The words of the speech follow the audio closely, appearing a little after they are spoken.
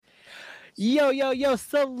Yo, yo, yo,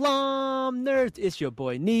 Salaam nerds! It's your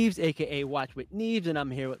boy Neves, aka Watch with Neves, and I'm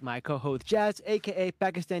here with my co-host Jazz, aka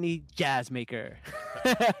Pakistani Jazz Maker.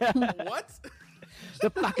 What? The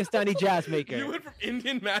Pakistani Jazz Maker. You went from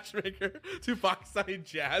Indian matchmaker to Pakistani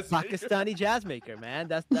jazz maker? Pakistani Jazz Maker, man.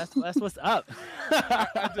 That's what's up.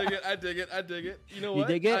 I dig it. You know what?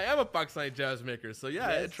 dig it? I am a Pakistani jazz maker, so yeah,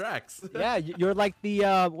 Yes. it tracks. Yeah, you're like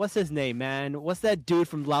the what's his name, man? What's that dude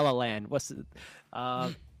from La La Land?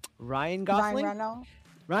 Ryan Gosling?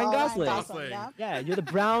 Ryan Gosling. Gosling. Yeah, you're the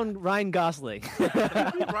brown Ryan Gosling.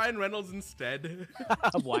 Ryan Reynolds instead.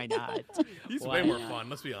 Why not? He's Why way more not? fun,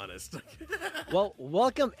 let's be honest. Well,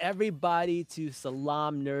 welcome everybody to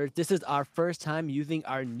Salaam Nerds. This is our first time using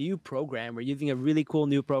our new program. We're using a really cool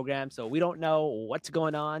new program, so we don't know what's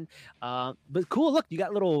going on. But cool, look, you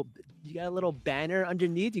got a little banner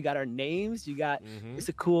underneath. You got our names. You got It's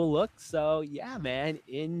a cool look. So yeah, man,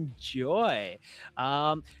 enjoy.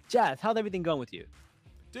 Jazz, how's everything going with you?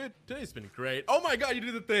 Dude, today's been great. Oh my god, you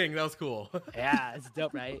did the thing. That was cool. Yeah, it's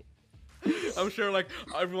dope, right? I'm sure like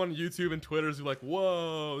everyone on YouTube and Twitter is like,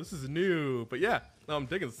 whoa, this is new. But yeah, no, I'm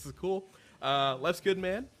digging this is cool. Life's good,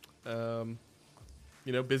 man.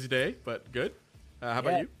 Busy day, but good. How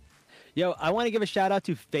about you? Yo, I want to give a shout out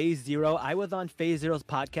to Phase Zero. I was on Phase Zero's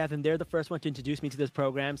podcast, and they're the first one to introduce me to this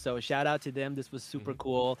program. So shout out to them. This was super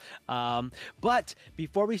cool. But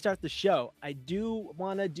before we start the show, I do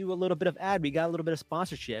want to do a little bit of ad. We got a little bit of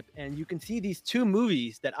sponsorship, and you can see these two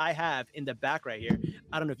movies that I have in the back right here.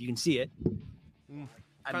 I don't know if you can see it.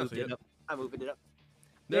 I moved it up. I'm moving it up.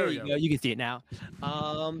 There you go. You can see it now.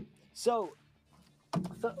 So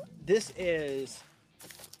this is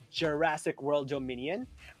Jurassic World Dominion.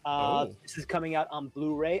 This is coming out on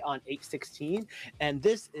Blu-ray on 8/16, and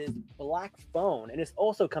this is Black Phone, and it's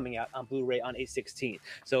also coming out on Blu-ray on 8/16.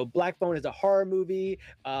 So Black Phone is a horror movie.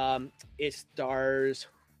 It stars,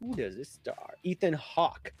 who does it star? Ethan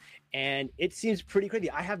Hawke, and it seems pretty crazy.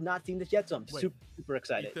 I have not seen this yet, so I'm super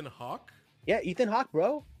excited. Ethan Hawke? Yeah, Ethan Hawke,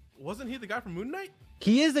 bro. Wasn't he the guy from Moon Knight?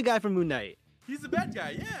 He is the guy from Moon Knight. He's the bad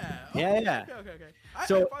guy, yeah. Yeah. Okay. I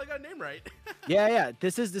So- finally got a name right. Yeah.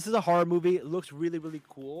 This is a horror movie. It looks really, really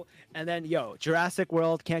cool. And then, Jurassic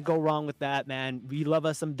World, can't go wrong with that, man. We love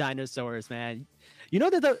us some dinosaurs, man. You know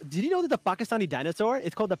that did you know that the Pakistani dinosaur,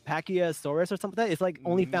 it's called the Pachyosaurus or something like that? It's like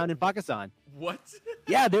only found in Pakistan. What?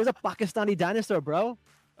 Yeah, there's a Pakistani dinosaur, bro.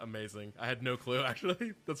 Amazing. I had no clue,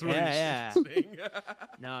 actually. That's really Yeah. interesting.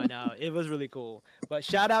 No, it was really cool. But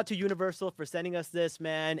shout out to Universal for sending us this,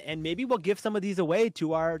 man. And maybe we'll give some of these away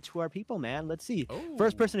to our people, man. Let's see. Oh,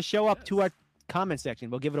 First person to show up to our comment section,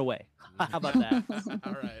 we'll give it away. How about that?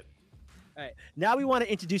 All right. All right, now we want to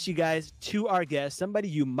introduce you guys to our guest, somebody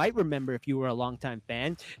you might remember if you were a longtime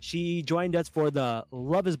fan. She joined us for the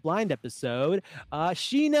Love is Blind episode.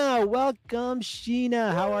 Sheena, welcome,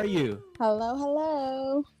 Sheena. How are you?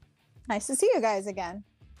 Hello. Nice to see you guys again.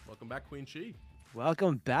 Welcome back, Queen Chi.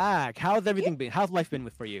 Welcome back. How's everything been? How's life been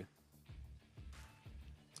for you?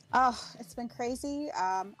 Oh, it's been crazy.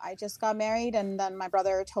 I just got married, and then my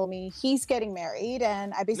brother told me he's getting married,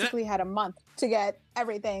 and I basically had a month to get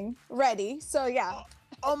everything ready. So yeah.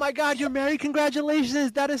 Oh my God, you're married!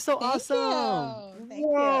 Congratulations! That is so awesome. Thank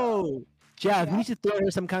you. Jazz, Yeah. we should throw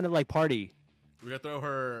her some kind of like party. We're going to throw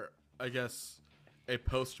her, I guess, a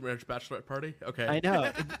post-marriage bachelorette party. Okay. I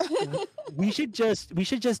know. we should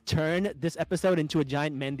just turn this episode into a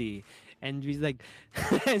giant Mendy, and we like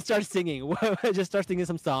and start singing. Just start singing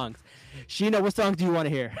some songs. Sheena, what songs do you want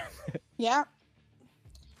to hear? Yeah.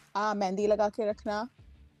 Mehndi laga ke rakhna.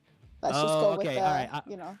 Let's just go with the, all right.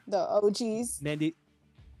 the OGs. Mendy.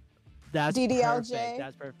 That's DDLJ. perfect.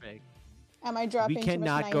 That's perfect. Am I dropping We too much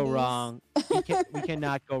cannot go 90s? wrong. We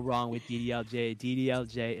cannot go wrong with DDLJ.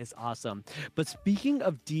 DDLJ is awesome. But speaking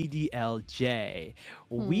of DDLJ,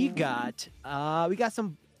 we got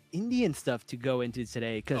some Indian stuff to go into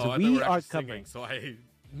today because we are covering. So I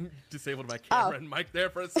disabled my camera and mic there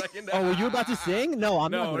for a second. Oh, were you about to sing? No,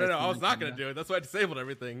 I'm No, not. I was not going to do it. That's why I disabled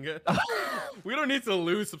everything. We don't need to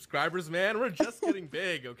lose subscribers, man. We're just getting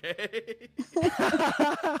big, okay?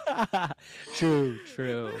 True.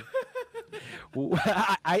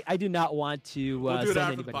 I do not want to We'll do it send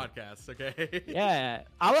after anybody. the podcast, okay? Yeah,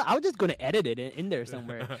 I was just going to edit it in there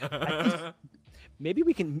somewhere. Maybe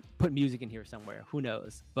we can put music in here somewhere. Who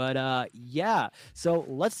knows? But yeah, so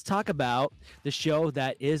let's talk about the show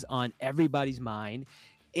that is on everybody's mind,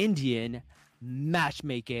 Indian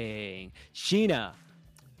Matchmaking. Sheena,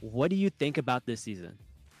 what do you think about this season?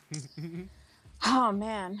 Oh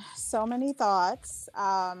man, so many thoughts.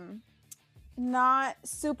 Not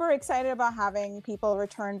super excited about having people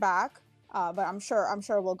return back, but I'm sure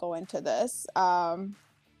we'll go into this.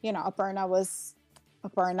 Aparna was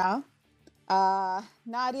Aparna.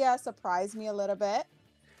 Nadia surprised me a little bit.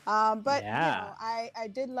 But Yeah. I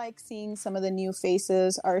did like seeing some of the new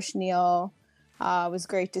faces. Arshneil, was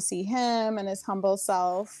great to see him and his humble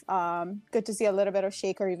self. Good to see a little bit of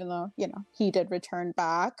Shaker, even though, he did return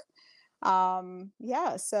back.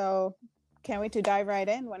 Yeah, so can't wait to dive right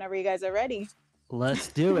in whenever you guys are ready. Let's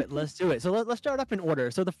do it. Let's do it. So let's start up in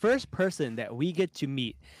order. So the first person that we get to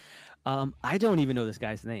meet, I don't even know this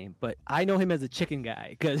guy's name, but I know him as a chicken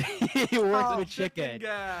guy because he works with chicken.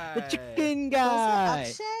 Guy. The chicken Was guy. it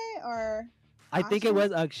Akshay or I think it Asha?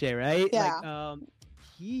 was Akshay, right? Yeah. Like,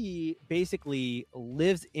 he basically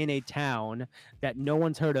lives in a town that no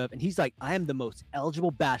one's heard of, and he's like, I am the most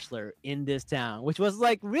eligible bachelor in this town, which was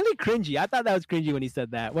like really cringy. I thought that was cringy when he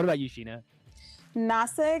said that. What about you, Sheena?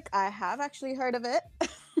 Nasik, I have actually heard of it.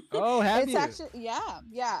 Oh, have It's you? actually,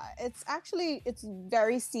 yeah. It's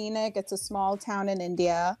very scenic. It's a small town in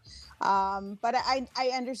India. But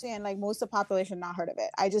I understand, like, most of the population not heard of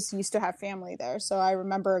it. I just used to have family there. So I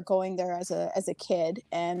remember going there as a kid,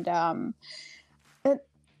 and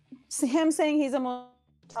him saying he's a most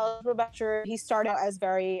eligible bachelor. He started out as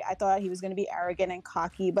I thought he was going to be arrogant and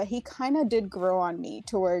cocky, but he kind of did grow on me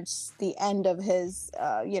towards the end of his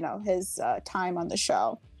time on the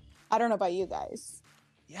show. I don't know about you guys.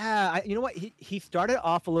 Yeah, you know what? He started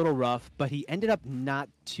off a little rough, but he ended up not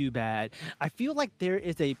too bad. I feel like there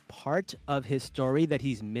is a part of his story that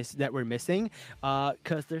that we're missing,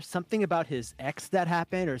 because there's something about his ex that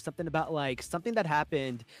happened, or something about like something that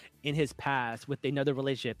happened in his past with another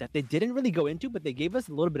relationship that they didn't really go into, but they gave us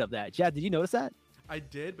a little bit of that. Chad, did you notice that? I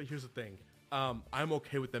did, but here's the thing. I'm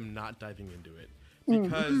okay with them not diving into it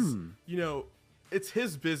because, it's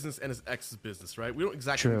his business and his ex's business, right? We don't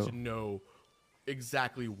exactly need to know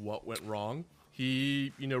exactly what went wrong.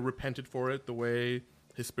 He, repented for it the way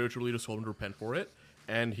his spiritual leaders told him to repent for it,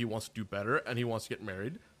 and he wants to do better, and he wants to get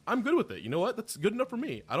married. I'm good with it. You know what? That's good enough for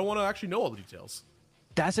me. I don't want to actually know all the details.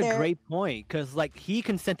 That's a great point, because like he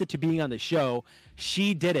consented to being on the show,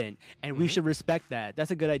 she didn't, and we should respect that.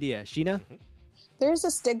 That's a good idea. Sheena? There's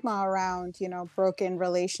a stigma around, broken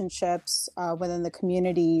relationships within the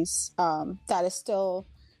communities that is still,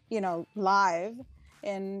 live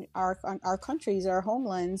in our countries, our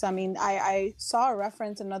homelands. I mean, I saw a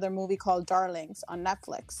reference in another movie called Darlings on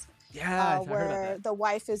Netflix. Yeah, Where the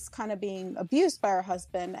wife is kind of being abused by her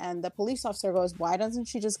husband, and the police officer goes, "Why doesn't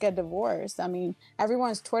she just get divorced?" I mean,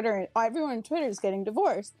 everyone on Twitter is getting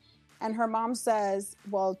divorced. And her mom says,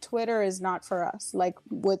 "Well, Twitter is not for us. Like,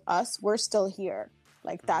 with us, we're still here.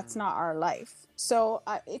 Like, that's not our life." So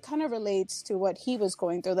it kind of relates to what he was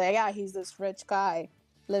going through. Like, yeah, he's this rich guy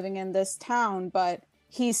living in this town, but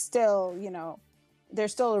he's still,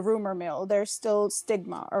 there's still a rumor mill. There's still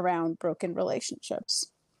stigma around broken relationships,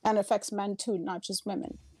 and affects men too, not just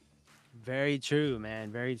women. Very true,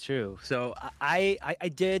 man. Very true. So I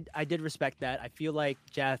did respect that. I feel like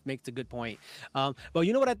Jazz makes a good point. But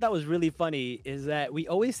you know what I thought was really funny is that we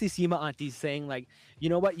always see Seema aunties saying like, you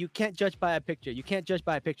know what, you can't judge by a picture. You can't judge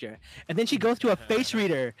by a picture. And then she goes to a face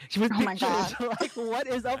reader. She with Oh my pictures. God. Like, what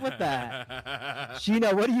is up with that?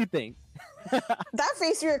 Sheena, what do you think? That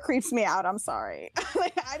face reader creeps me out. I'm sorry.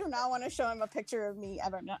 Like, I do not want to show him a picture of me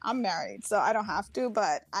ever. I'm married, so I don't have to,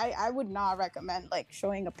 but I would not recommend like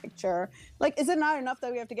showing a picture. Like, is it not enough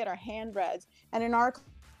that we have to get our hand read? And in our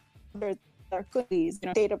goodies,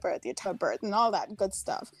 date of birth, your time of birth, and all that good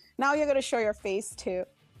stuff. Now you're going to show your face too,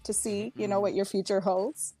 to see, what your future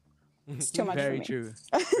holds. It's too much for me. Very true.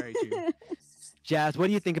 Very true. Jazz, what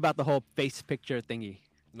do you think about the whole face picture thingy?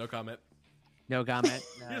 No comment. No comment.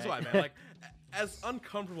 Here's why, man. Like, as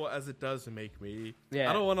uncomfortable as it does make me, Yeah.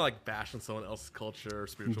 I don't want to like bash on someone else's culture or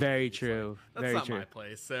spiritual. Very beliefs. true. Like, that's Very not true. my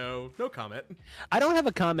place. So no comment. I don't have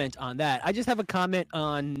a comment on that. I just have a comment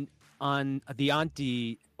on the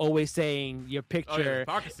auntie always saying your Oh yeah, picture.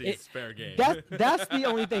 hypocrisy is fair game. That's the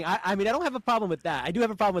only thing. I mean, I don't have a problem with that. I do have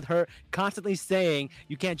a problem with her constantly saying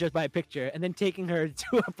you can't judge by a picture and then taking her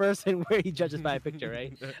to a person where he judges by a picture,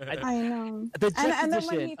 right? I know. The And then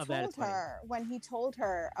juxtaposition of that is funny. when he told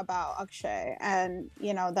her about Akshay, and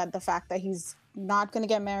that the fact that he's not going to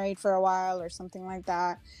get married for a while or something like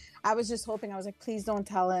that, I was just hoping, I was like, please don't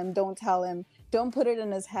tell him, don't put it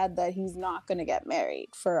in his head that he's not going to get married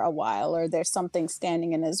for a while, or there's something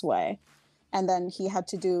standing in his way. And then he had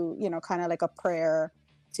to do, kind of like a prayer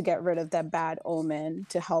to get rid of that bad omen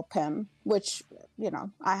to help him, which,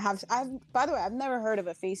 I've, by the way, I've never heard of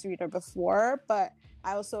a face reader before, but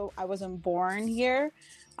I wasn't born here.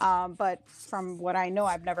 But from what I know,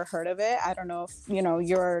 I've never heard of it. I don't know if,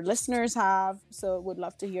 your listeners have, so would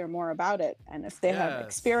love to hear more about it. And if they have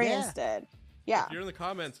experienced it. Yeah. If you're in the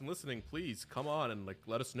comments and listening, please come on and like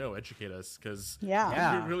let us know, educate us, because we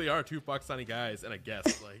really are two Pakistani guys and a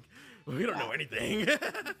guest. Like, we don't know anything.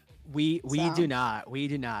 We do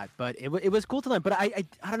not, but it was cool to learn. But I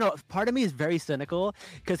don't know, part of me is very cynical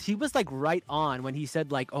because he was like right on when he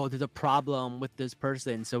said like, oh, there's a problem with this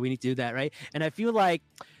person, so we need to do that, right? And I feel like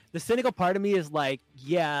the cynical part of me is like,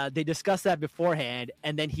 yeah, they discussed that beforehand,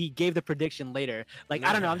 and then he gave the prediction later. Like,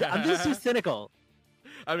 I don't know, I'm just too cynical.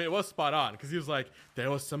 I mean, it was spot on because he was like,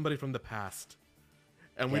 there was somebody from the past,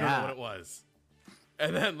 and we don't know what it was.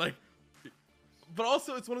 And then like, but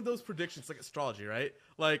also it's one of those predictions like astrology, right?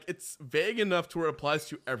 Like, it's vague enough to where it applies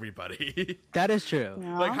to everybody. That is true.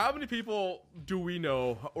 Yeah. Like, how many people do we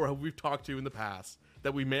know or have we talked to in the past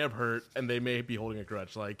that we may have hurt and they may be holding a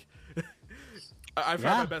grudge? Like, I've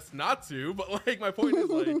tried my best not to, but like, my point is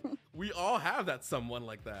like, we all have that someone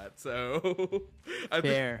like that. So I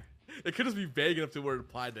think it could just be vague enough to where it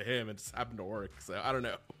applied to him and just happened to work. So I don't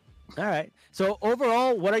know. All right. So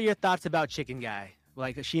overall, what are your thoughts about Chicken Guy?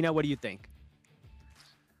 Like, Sheena, what do you think?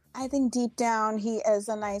 I think deep down he is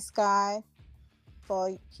a nice guy.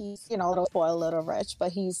 Well, he's, a little spoiled, a little rich,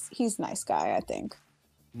 but he's a nice guy, I think.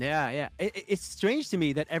 Yeah. It's strange to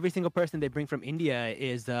me that every single person they bring from India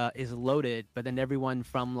is loaded, but then everyone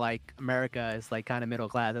from like America is like kind of middle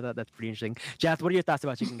class. I thought that's pretty interesting. Jeff, what are your thoughts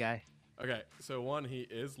about Chicken Guy? Okay, so one, he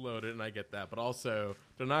is loaded, and I get that, but also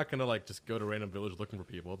they're not gonna like just go to random village looking for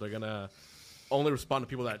people. They're gonna only respond to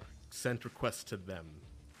people that sent requests to them.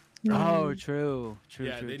 Oh, true.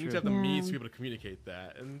 Yeah, they need to have the means to be able to communicate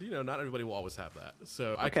that, and not everybody will always have that.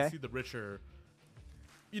 So I can see the richer.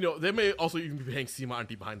 They may also even be paying C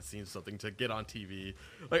Monty behind the scenes or something to get on TV.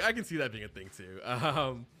 Like, I can see that being a thing too.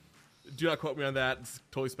 Do not quote me on that. It's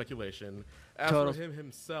totally speculation. As for him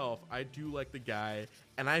himself, I do like the guy,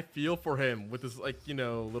 and I feel for him with this like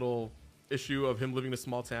little issue of him living in a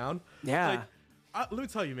small town. Yeah. Like, let me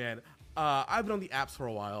tell you, man. I've been on the apps for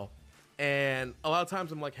a while. And a lot of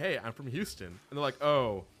times I'm like, hey, I'm from Houston. And they're like,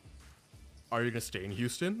 oh, are you going to stay in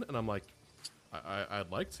Houston? And I'm like,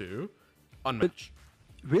 I'd like to. Unmatch.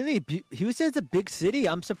 Really? Houston's a big city.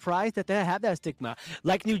 I'm surprised that they have that stigma.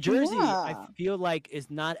 Like New Jersey, I feel like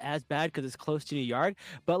is not as bad because it's close to New York.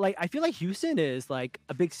 But like, I feel like Houston is like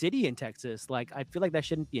a big city in Texas. Like, I feel like that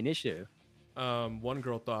shouldn't be an issue. One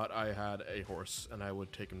girl thought I had a horse and I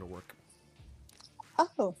would take him to work.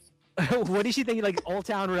 Oh. What did she think? Like Old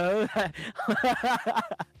Town Road?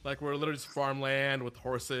 Like, we're literally just farmland with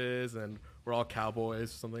horses and we're all cowboys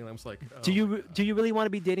or something. And I'm just like, oh, do you really want to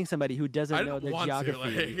be dating somebody who doesn't know the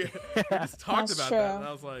geography? We just talked about that, and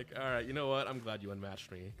I was like, all right, you know what? I'm glad you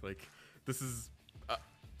unmatched me. Like, this is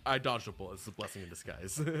I dodged a bullet. It's a blessing in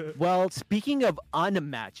disguise. Well, speaking of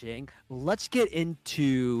unmatching, let's get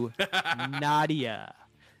into Nadia.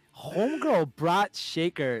 Homegirl brought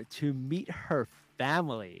Shaker to meet her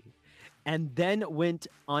family and then went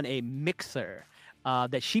on a mixer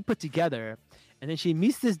that she put together. And then she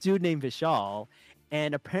meets this dude named Vishal,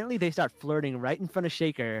 and apparently they start flirting right in front of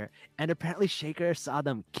Shaker, and apparently Shaker saw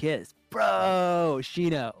them kiss. Bro,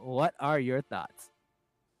 Sheena, what are your thoughts?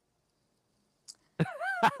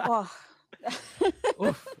 Oh.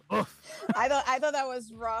 Oof. I thought that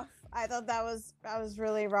was rough. I thought that was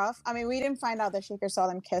really rough. I mean, we didn't find out that Shaker saw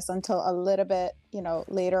them kiss until a little bit,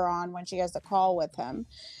 later on when she has the call with him.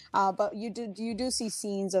 But you do see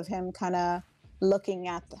scenes of him kind of looking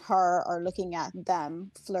at her or looking at them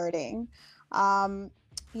flirting. I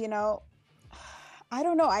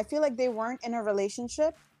don't know. I feel like they weren't in a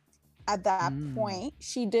relationship at that point.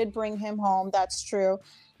 She did bring him home. That's true.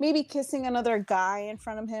 Maybe kissing another guy in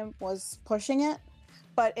front of him was pushing it,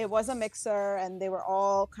 but it was a mixer and they were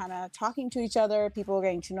all kind of talking to each other. People were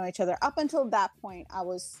getting to know each other. Up until that point, I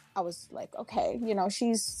was like, okay,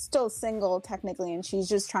 she's still single technically, and she's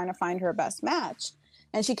just trying to find her best match.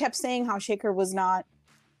 And she kept saying how Shaker was not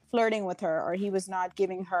flirting with her, or he was not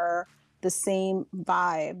giving her the same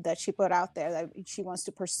vibe that she put out there, that she wants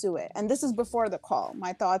to pursue it. And this is before the call.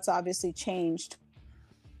 My thoughts obviously changed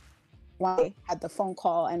when I had the phone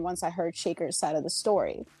call and once I heard Shaker's side of the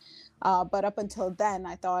story. But up until then,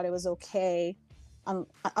 I thought it was okay.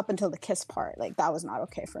 Up until the kiss part, like that was not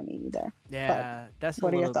okay for me either. Yeah, but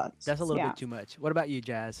what are your thoughts? That's a little bit too much. What about you,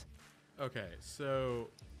 Jazz? Okay, so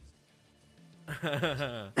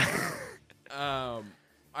I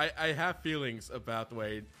have feelings about the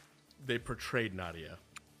way they portrayed Nadia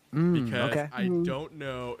because I don't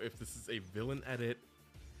know if this is a villain edit.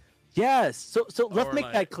 Yes. So let's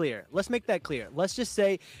make that clear. Let's just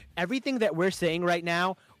say everything that we're saying right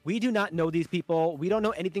now, we do not know these people. We don't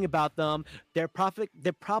know anything about them. They're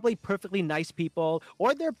probably perfectly nice people,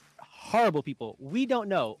 or they're horrible people. We don't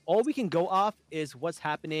know. All we can go off is what's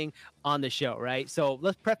happening on the show, right? So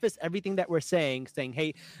let's preface everything that we're saying,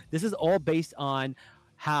 hey, this is all based on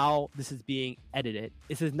how this is being edited.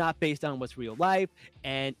 This is not based on what's real life.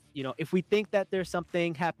 And, if we think that there's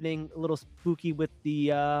something happening a little spooky with the,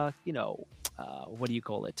 what do you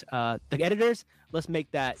call it? The editors, let's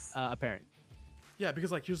make that apparent. Yeah,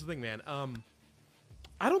 because here's the thing, man.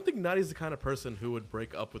 I don't think Nadia's the kind of person who would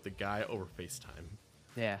break up with a guy over FaceTime.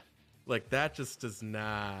 Yeah. That just does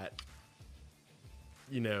not,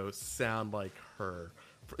 sound like her,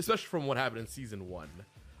 especially from what happened in season 1.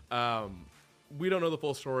 We don't know the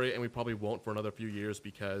full story, and we probably won't for another few years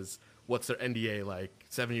because what's their NDA,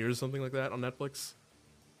 7 years, something like that on Netflix?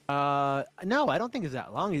 No, I don't think it's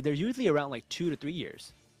that long. They're usually around 2 to 3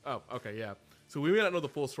 years. Oh, okay, yeah. So we may not know the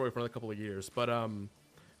full story for another couple of years, but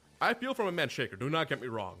I feel from a man Shaker. Do not get me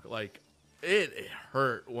wrong. It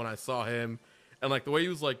hurt when I saw him, and the way he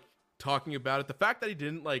was talking about it, the fact that he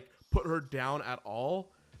didn't put her down at all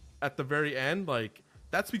at the very end,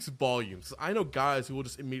 that speaks volumes. I know guys who will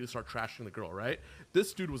just immediately start trashing the girl, right?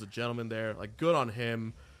 This dude was a gentleman there, good on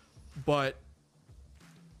him. But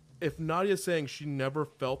if Nadia's saying she never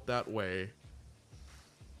felt that way,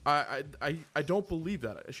 I don't believe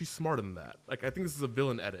that. She's smarter than that. I think this is a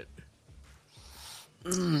villain edit.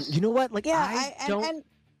 You know what? Yeah, don't.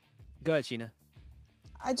 Go ahead, Sheena.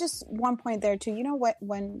 I just one point there too. You know what?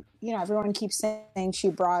 When everyone keeps saying she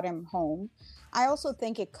brought him home, I also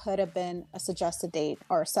think it could have been a suggested date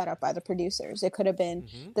or set up by the producers. It could have been,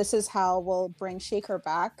 this is how we'll bring Shaker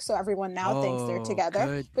back, so everyone now thinks they're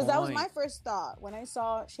together. Because that was my first thought when I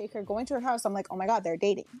saw Shaker going to her house. I'm like, oh my god, they're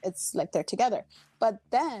dating. It's they're together. But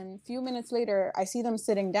then a few minutes later, I see them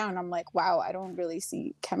sitting down. I'm like, wow, I don't really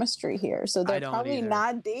see chemistry here. So they're probably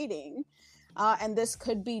not dating. And this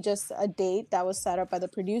could be just a date that was set up by the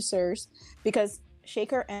producers because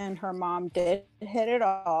Shaker and her mom did hit it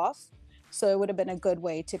off. So it would have been a good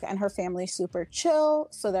way to, and her family's super chill.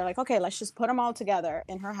 So they're like, okay, let's just put them all together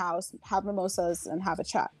in her house, have mimosas, and have a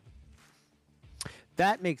chat.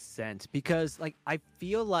 That makes sense because I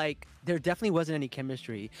feel like there definitely wasn't any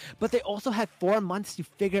chemistry, but they also had 4 months to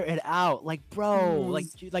figure it out.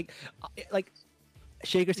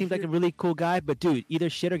 Shaker seems like a really cool guy, but dude, either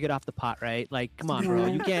shit or get off the pot, right? Come on, bro.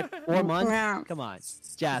 You can't 4 months? Come on.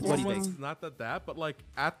 Jazz, what do you think? It's not that, but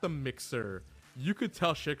at the mixer, you could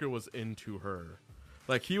tell Shaker was into her.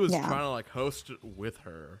 He was trying to host it with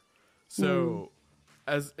her. So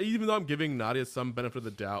even though I'm giving Nadia some benefit of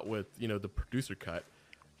the doubt with, the producer cut,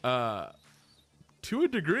 to a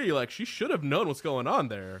degree, she should have known what's going on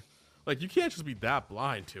there. You can't just be that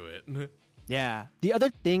blind to it. Yeah. The other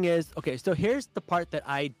thing is, okay, so here's the part that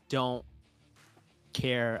I don't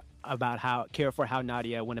care for how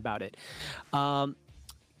Nadia went about it.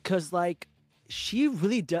 'Cause she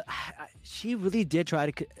really did try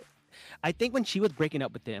to. I think when she was breaking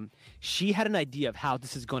up with him, she had an idea of how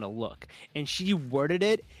this is going to look, and she worded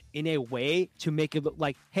it in a way to make it look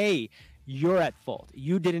like, "Hey, you're at fault.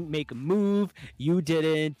 You didn't make a move. You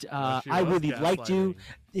didn't. I really liked you."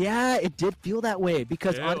 Yeah, it did feel that way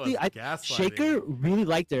because honestly, Shaker really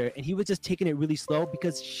liked her, and he was just taking it really slow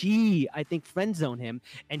because she, I think, friend zoned him,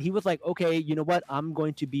 and he was like, "Okay, you know what? I'm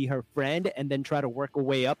going to be her friend, and then try to work a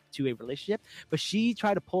way up to a relationship." But she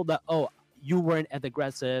tried to pull the, "Oh, you weren't as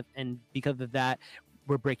aggressive, and because of that,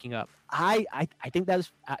 we're breaking up." I think that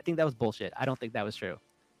was bullshit. I don't think that was true.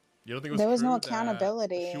 You don't think it was there was true no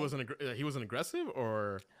accountability? He wasn't aggressive,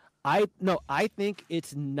 or I think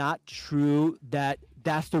it's not true that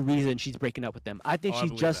that's the reason she's breaking up with them. I think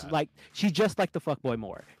she's just like the fuckboy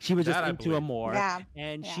more. She was just into him more,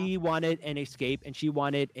 and she wanted an escape, and she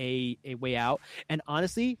wanted a way out. And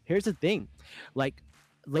honestly, here's the thing,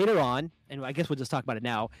 later on, and I guess we'll just talk about it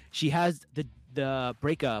now. She has the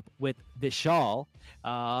breakup with Vishal,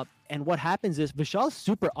 and what happens is Vishal's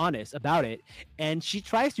super honest about it, and she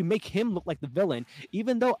tries to make him look like the villain,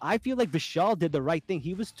 even though I feel like Vishal did the right thing.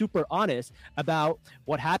 He was super honest about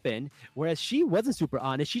what happened, whereas she wasn't super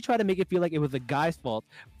honest. She tried to make it feel like it was the guy's fault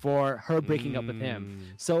for her breaking up with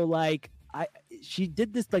him. So she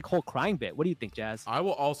did this whole crying bit. What do you think, Jazz? I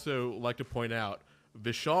will also like to point out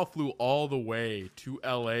Vishal flew all the way to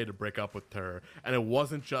LA to break up with her, and it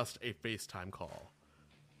wasn't just a FaceTime call.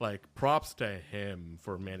 Props to him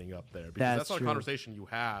for manning up there, because that's not a conversation you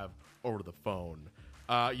have over the phone.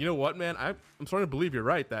 You know what, man? I'm starting to believe you're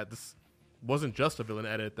right that this wasn't just a villain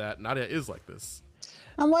edit, that Nadia is like this.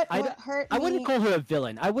 And what hurt me... I wouldn't call her a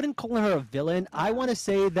villain. I want to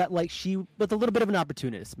say that she was a little bit of an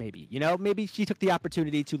opportunist, maybe. Maybe she took the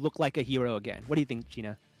opportunity to look like a hero again. What do you think,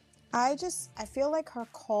 Gina? I feel like her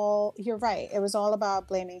call, you're right. It was all about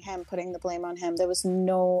blaming him, putting the blame on him. There was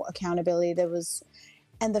no accountability.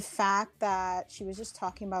 And the fact that she was just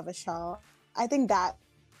talking about Vishal, I think that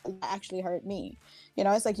actually hurt me. You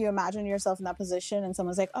know, it's like you imagine yourself in that position and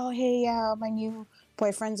someone's like, oh, hey, yeah, my new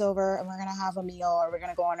boyfriend's over and we're going to have a meal or we're going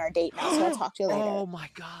to go on our date now. So I'll talk to you later. Oh my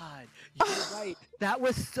God. You're right. That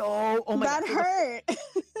was so, oh my God. That hurt.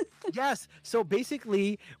 Yes. So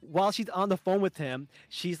basically, while she's on the phone with him,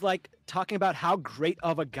 she's like talking about how great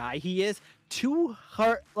of a guy he is to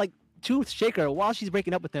her, like, to Shaker while she's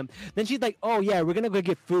breaking up with him. Then she's like, oh yeah, we're gonna go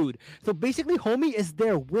get food. So basically homie is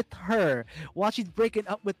there with her while she's breaking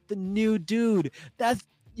up with the new dude. That's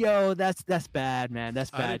bad, man. That's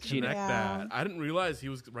bad. I didn't connect that. I didn't realize he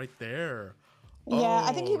was right there. Yeah,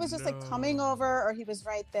 I think he was just like coming over or he was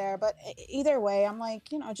right there. But either way, I'm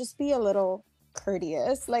like, you know, just be a little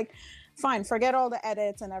courteous. Like, fine, forget all the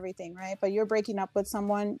edits and everything, right? But you're breaking up with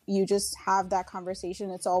someone, you just have that conversation.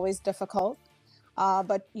 It's always difficult.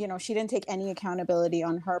 But, you know, she didn't take any accountability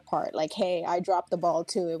on her part. Like, hey, I dropped the ball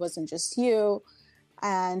too. It wasn't just you.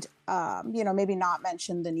 And, you know, maybe not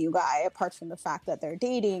mention the new guy apart from the fact that they're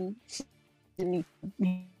dating. She didn't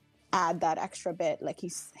add that extra bit. Like,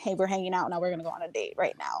 hey, we're hanging out now. We're going to go on a date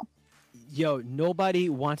right now. Yo, nobody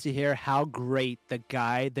wants to hear how great the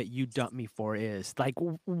guy that you dumped me for is. Like,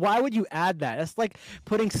 why would you add that? That's like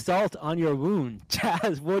putting salt on your wound.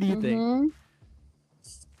 Jazz, what do you think?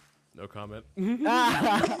 No comment. Because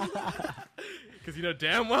you know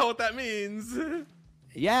damn well what that means.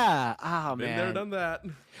 Yeah. Oh, Been man. there, done that.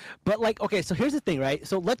 But, like, okay, so here's the thing, right?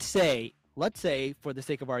 So let's say, for the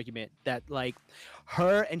sake of argument, that, like,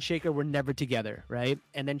 her and Shaker were never together, right?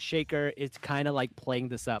 And then Shaker is kind of, like, playing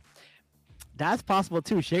this up. That's possible,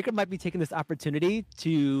 too. Shaker might be taking this opportunity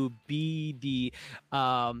to be the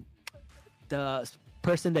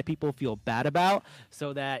person that people feel bad about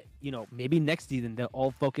so that, you know, maybe next season they'll all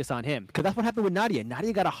focus on him. Because that's what happened with Nadia.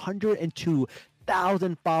 Nadia got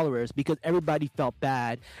 102,000 followers because everybody felt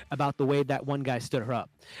bad about the way that one guy stood her up.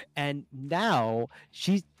 And now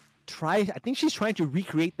I think she's trying to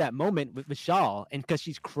recreate that moment with Vishal, and because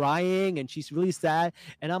she's crying and she's really sad.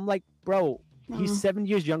 And I'm like, bro, he's 7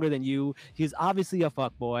 years younger than you. He's obviously a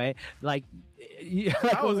fuckboy. Like,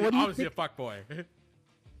 how is he obviously a fuckboy?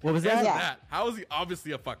 What was that? Yeah. How is he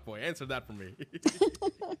obviously a fuckboy? Answer that for me.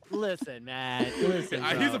 Listen, man. Listen,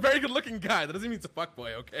 he's a very good-looking guy. That doesn't mean he's a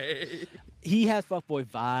fuckboy, okay? He has fuckboy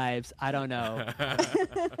vibes. I don't know.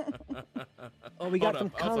 Oh, we got some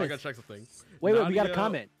comments. Also, I gotta check something. Wait, we got a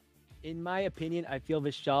comment. In my opinion, I feel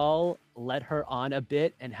Vishal led her on a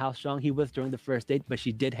bit and how strong he was during the first date, but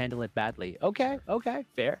she did handle it badly. Okay,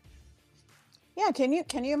 fair. Yeah, can you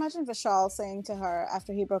imagine Vishal saying to her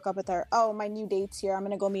after he broke up with her, oh, my new date's here. I'm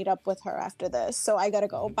going to go meet up with her after this. So I got to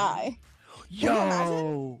go. Bye.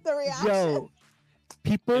 Yo. The reaction?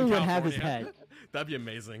 People would have his head. That'd be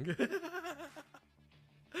amazing.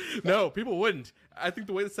 No, people wouldn't. I think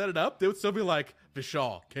the way to set it up, they would still be like,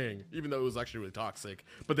 Vishal, king, even though it was actually really toxic.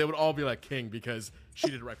 But they would all be like king because she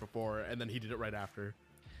did it right before and then he did it right after.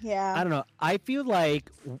 Yeah. I don't know. I feel like...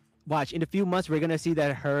 Watch, in a few months, we're going to see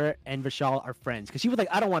that her and Vishal are friends. Because she was like,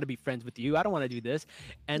 I don't want to be friends with you. I don't want to do this.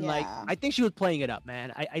 And, like, I think she was playing it up,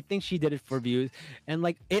 man. I think she did it for views. And,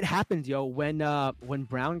 like, it happens, yo. When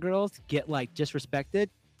brown girls get, like, disrespected,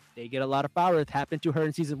 they get a lot of followers. It happened to her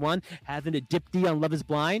in season 1. Happened to Dipti on Love is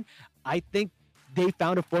Blind. I think they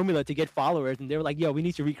found a formula to get followers. And they were like, yo, we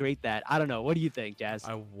need to recreate that. I don't know. What do you think, Jazz?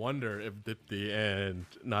 I wonder if Dipti and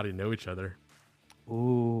Nadi know each other.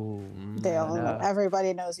 Ooh, they all know.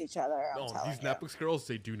 Everybody knows each other. These Netflix girls,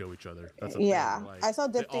 they do know each other. That's a thing. Like, I saw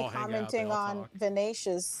Dipti commenting on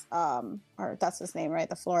Vinash's, or that's his name, right?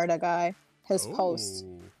 The Florida guy, his post.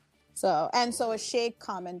 So is Shake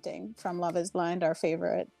commenting from Love Is Blind, our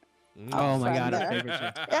favorite. Oh my God, our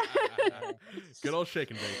favorite. Good old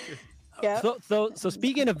Shake and Bake. Yeah. So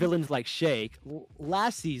speaking of villains like Shake,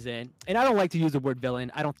 last season, and I don't like to use the word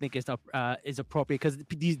villain. I don't think it's is appropriate because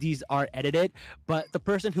these are edited. But the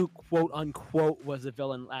person who quote unquote was a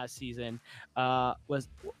villain last season was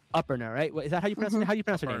Aparna, right? Is that how you pronounce it? How do you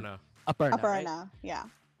pronounce her name? Aparna. Right? Yeah.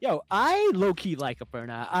 Yo, I low key like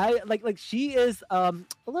Aparna. I like she is a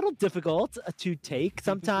little difficult to take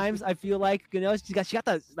sometimes. I feel like, you know, she got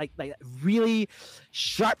that like really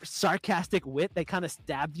sharp, sarcastic wit that kind of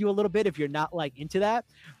stabbed you a little bit if you're not like into that.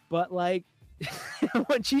 But like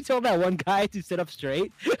when she told that one guy to sit up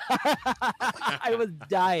straight, I was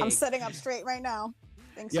dying. I'm sitting up straight right now.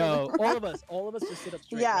 Thanks. Yo, all of us just sit up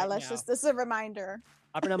straight. Yeah, this is a reminder.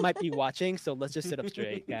 Aparna might be watching, so let's just sit up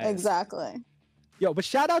straight, guys. Exactly. Yo, but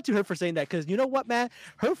shout out to her for saying that, because you know what, man?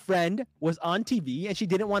 Her friend was on TV and she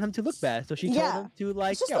didn't want him to look bad, so she told him to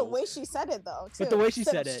like. It's just the way she said it, though. Too. But the way she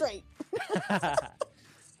said it straight.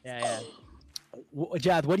 Yeah.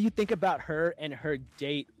 Jazz, what do you think about her and her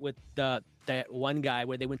date with that one guy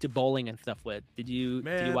where they went to bowling and stuff with? Did you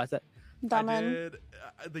watch that? I did.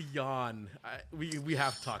 The yawn. We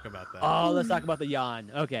have to talk about that. Oh, let's talk about the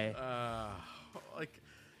yawn. Okay. Like,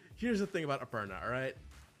 here's the thing about Aparna, all right?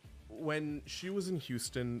 When she was in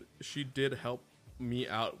Houston, she did help me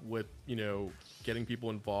out with, getting people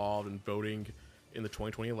involved and voting in the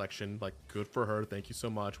 2020 election. Like, good for her. Thank you so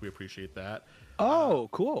much. We appreciate that. Oh,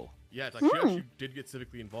 cool. Yeah, it's like she actually did get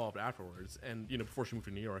civically involved afterwards, and before she moved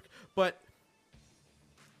to New York. But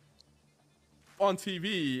on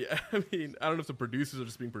TV, I mean, I don't know if the producers are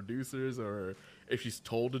just being producers or if she's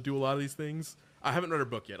told to do a lot of these things. I haven't read her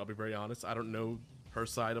book yet, I'll be very honest. I don't know her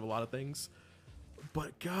side of a lot of things.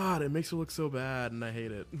 But God, it makes her look so bad, and I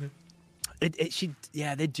hate it.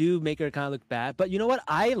 They do make her kind of look bad. But you know what?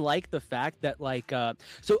 I like the fact that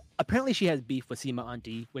so apparently she has beef with Seema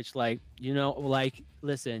Auntie, which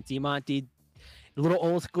listen, Seema Auntie, a little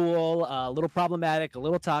old school, a little problematic, a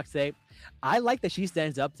little toxic. I like that she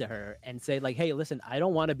stands up to her and say like, hey, listen, I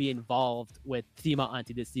don't want to be involved with Seema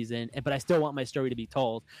Auntie this season, but I still want my story to be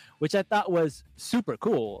told, which I thought was super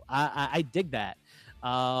cool. I dig that.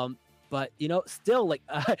 But still,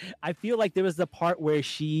 I feel like there was the part where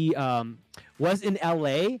she was in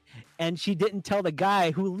LA and she didn't tell the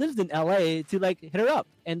guy who lives in LA to hit her up.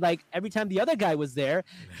 And every time the other guy was there,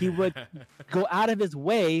 he would go out of his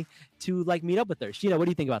way to meet up with her. Sheena, what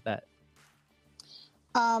do you think about that?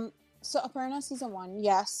 So Aparna season 1,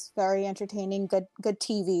 yes, very entertaining, good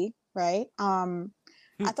TV, right?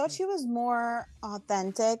 I thought she was more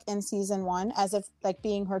authentic in season 1, as if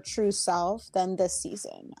being her true self, than this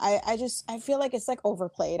season. I feel like it's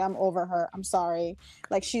overplayed. I'm over her. I'm sorry.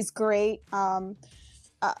 She's great.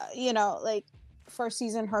 First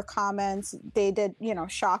season, her comments, they did,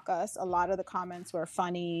 shock us. A lot of the comments were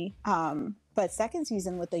funny. But second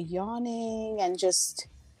season with the yawning and it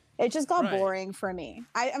just got boring for me.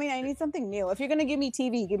 I mean, I need something new. If you're going to give me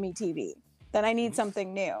TV, give me TV. Then I need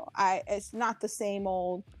something new. It's not the same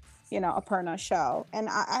old, Aparna show. And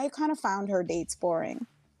I kind of found her dates boring,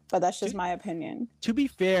 but that's just my opinion. To be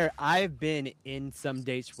fair, I've been in some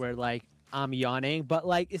dates where I'm yawning, but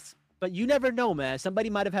but you never know, man. Somebody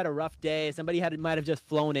might have had a rough day. Somebody might have just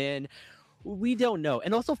flown in. We don't know.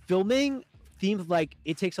 And also filming seems like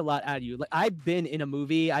it takes a lot out of you. I've been in a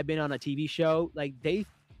movie, I've been on a TV show.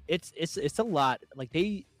 It's a lot.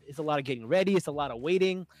 It's a lot of getting ready. It's a lot of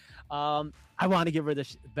waiting. I want to give her the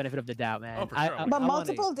benefit of the doubt, man. Oh, for sure. But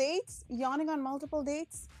multiple dates? Yawning on multiple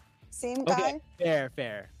dates? Same guy? Okay,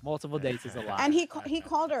 fair. Multiple dates is a lot. And he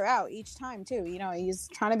called her out each time too. He's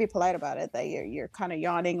trying to be polite about it, that you're kind of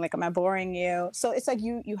yawning, am I boring you? So it's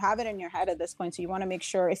you have it in your head at this point. So you want to make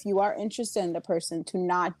sure, if you are interested in the person, to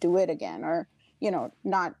not do it again, or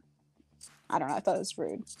not. I don't know. I thought it was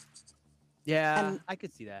rude. Yeah, I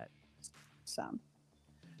could see that. So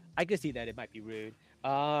I could see that it might be rude.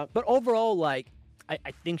 But overall, I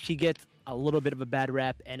think she gets a little bit of a bad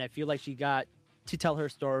rep, and I feel like she got to tell her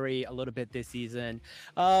story a little bit this season.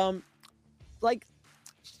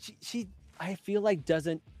 She I feel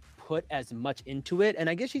doesn't put as much into it, and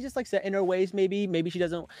I guess she's just set in her ways. Maybe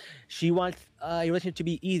she wants a relationship to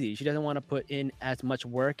be easy. She doesn't want to put in as much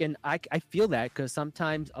work, and I feel that, because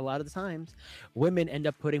a lot of the times women end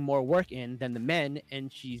up putting more work in than the men,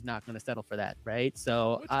 and she's not going to settle for that, right?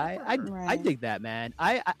 So I dig that, man.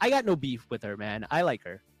 I got no beef with her, man. I like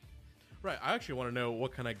her. Right. I actually want to know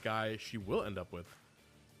what kind of guy she will end up with.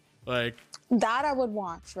 That I would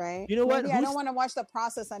watch, right? You know what? Maybe I don't want to watch the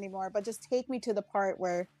process anymore, but just take me to the part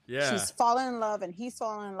where she's fallen in love and he's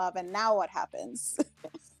fallen in love, and now what happens?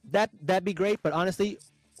 That'd be great, but honestly,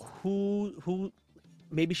 who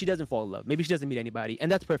maybe she doesn't fall in love. Maybe she doesn't meet anybody,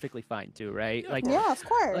 and that's perfectly fine too, right? Yeah, of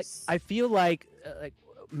course. I feel like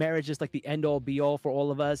marriage is the end all be all for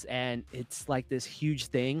all of us, and it's this huge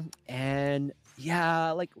thing. And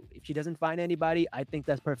yeah, if she doesn't find anybody, I think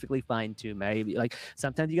that's perfectly fine too. Maybe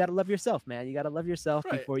sometimes you gotta love yourself, man. You gotta love yourself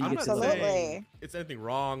before you get to love. Absolutely. It's anything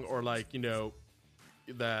wrong or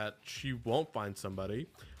that she won't find somebody.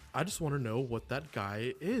 I just want to know what that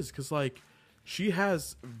guy is, because she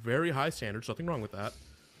has very high standards. Nothing wrong with that.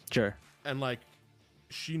 Sure. And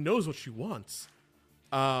she knows what she wants.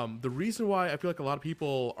 The reason why I feel like a lot of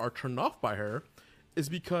people are turned off by her is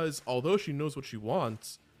because although she knows what she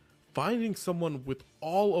wants, finding someone with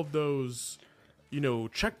all of those,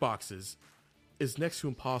 check boxes is next to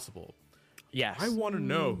impossible. Yes. I want to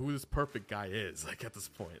know who this perfect guy is, at this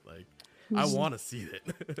point. I want to see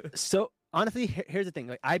it. So honestly, here's the thing.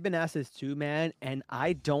 Like, I've been asked this too, man, and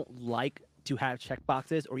I don't like to have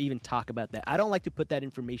checkboxes or even talk about that. I don't like to put that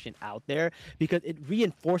information out there because it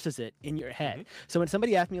reinforces it in your head. So when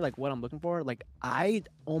somebody asks me like what I'm looking for, like I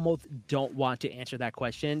almost don't want to answer that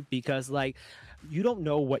question because like you don't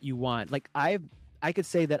know what you want. Like I could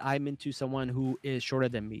say that I'm into someone who is shorter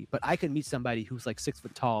than me, but I could meet somebody who's like 6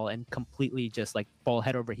 foot tall and completely just like fall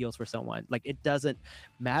head over heels for someone. Like it doesn't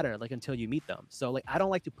matter like until you meet them. So like I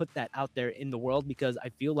don't like to put that out there in the world because I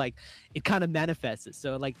feel like it kind of manifests it.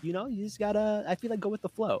 So like you just gotta I feel like go with the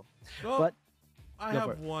flow. Well, but I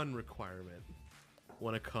have one requirement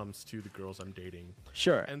when it comes to the girls I'm dating.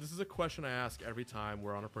 Sure. And this is a question I ask every time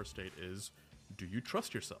we're on a first date: is do you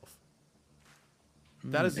trust yourself?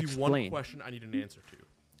 That is the one question I need an answer to.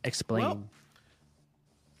 Explain. Well,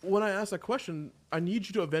 when I ask that question, I need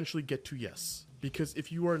you to eventually get to yes. Because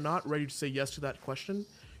if you are not ready to say yes to that question,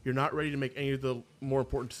 you're not ready to make any of the more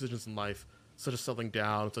important decisions in life, such as settling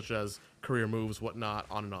down, such as career moves, whatnot,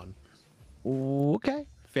 on and on. Okay.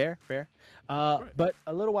 Fair. Right. But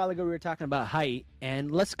a little while ago, we were talking about height,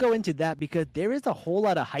 and let's go into that because there is a whole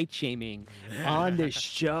lot of height shaming on this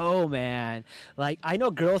show, man. Like, I know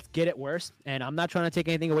girls get it worse, and I'm not trying to take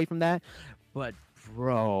anything away from that, but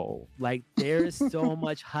bro, like, there's so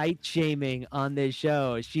much height shaming on this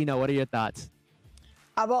show. Sheena, what are your thoughts?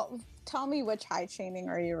 Well, tell me which height shaming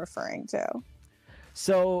are you referring to?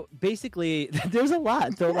 So basically, there's a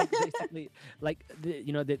lot. So like basically, like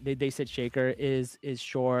they said Shaker is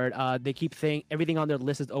short. They keep saying everything on their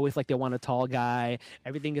list is always like they want a tall guy.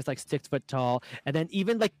 Everything is like 6 foot tall. And then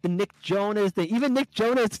even like the Nick Jonas thing, even Nick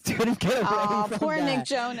Jonas couldn't get away from poor that. Nick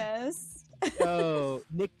Jonas.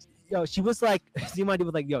 She was like, Simon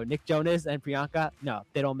was like, yo, Nick Jonas and Priyanka, no,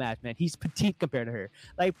 they don't match, man. He's petite compared to her.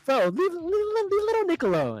 Like, bro, leave little Nick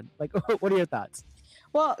alone. Like, what are your thoughts?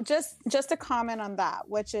 Well, just to comment on that,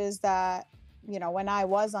 which is that, when I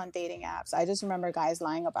was on dating apps, I just remember guys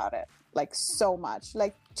lying about it, like so much,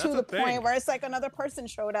 like to the point where it's like another person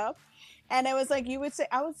showed up and it was like,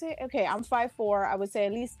 I would say, okay, I'm 5'4". I would say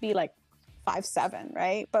at least be like 5'7",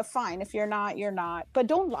 right? But fine, if you're not, you're not, but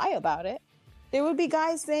don't lie about it. There would be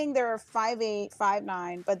guys saying they're 5'8",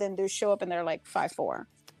 5'9", but then they show up and they're like 5'4".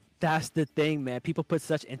 That's the thing, man. People put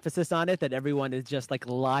such emphasis on it that everyone is just like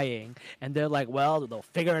lying, and they're like, "Well, they'll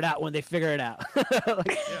figure it out when they figure it out."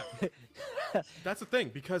 That's the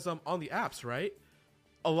thing, because on the apps, right?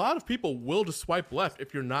 A lot of people will just swipe left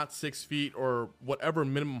if you're not 6 feet or whatever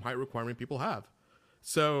minimum height requirement people have.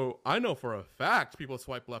 So I know for a fact people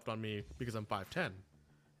swipe left on me because I'm 5'10".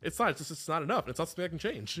 It's not enough. It's not something I can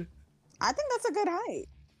change. I think that's a good height.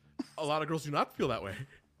 A lot of girls do not feel that way.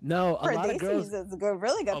 No, a lot of girls. It's a good,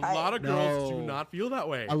 really good height. A lot of girls do not feel that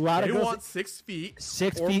way. A lot of girls want 6 feet.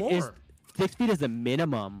 6 or feet more. 6 feet is the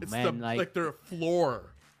minimum, It's man. like their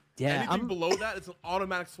floor. Yeah, anything below that, it's an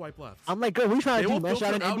automatic swipe left. I'm like, girl, we trying to do mesh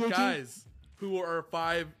out an out NBA guys who are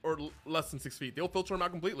 5 or less than 6 feet. They'll filter them out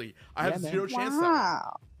completely. I have zero chance.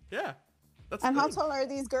 Wow. Yeah. That's and how tall are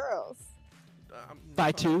these girls?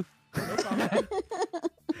 5'2".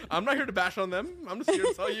 I'm not here to bash on them. I'm just here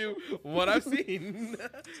to tell you what I've seen.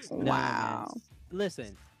 Wow.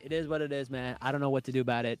 Listen, it is what it is, man. I don't know what to do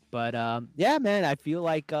about it, but yeah, man, I feel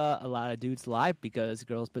like a lot of dudes lie because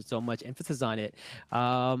girls put so much emphasis on it.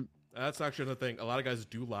 That's actually another thing. A lot of guys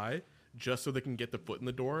do lie just so they can get their foot in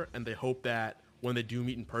the door, and they hope that when they do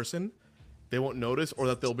meet in person, they won't notice, or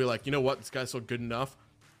that they'll be like, you know what, this guy's so good enough.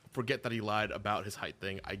 Forget that he lied about his height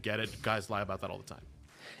thing. I get it. Guys lie about that all the time.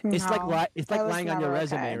 It's like lying on your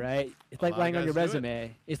resume, right? It's like lying on your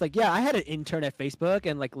resume. It's like, yeah, I had an intern at Facebook,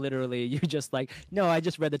 and like literally, you just like, no, I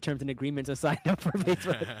just read the terms and agreements and signed up for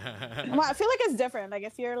Facebook. Well, I feel like it's different. Like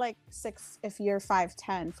if you're like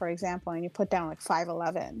 5'10", for example, and you put down like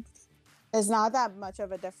 5'11", it's not that much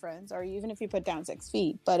of a difference. Or even if you put down 6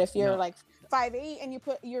 feet, but if you're like 5'8" and you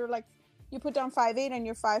put down 5'8" and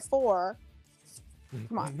you're 5'4".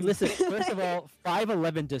 Come on. Listen, first of all,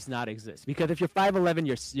 5'11" does not exist because if you're 5'11",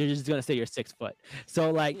 you're just gonna say you're 6 foot.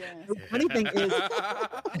 So like, the funny thing is,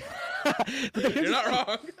 you're not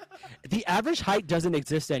wrong. The average height doesn't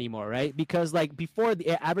exist anymore, right? Because like before,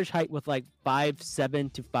 the average height was like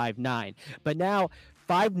 5'7" to 5'9", but now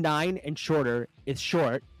 5'9" and shorter is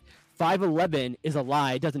short. 5'11" is a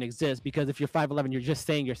lie. It doesn't exist because if you're 5'11", you're just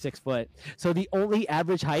saying you're 6 foot. So the only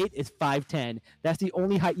average height is 5'10". That's the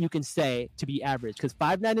only height you can say to be average because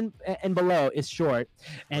 5'9" and below is short.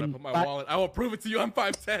 And I put my wallet. I will prove it to you. I'm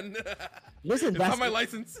 5'10". Listen, that's on my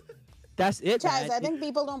license. That's it, Chaz, I think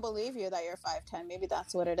people don't believe you that you're 5'10". Maybe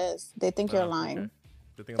that's what it is. They think you're lying. Okay.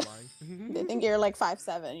 They think I'm lying. They think you're like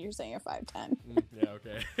 5'7". You're saying you're 5'10". Yeah.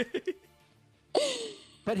 Okay.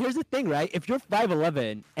 But here's the thing, right? If you're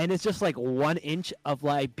 5'11" and it's just like 1 inch of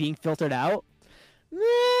like being filtered out,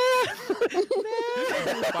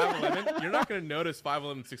 5'11", you're not gonna notice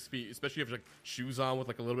 5'11", 6 feet, especially if you have like shoes on with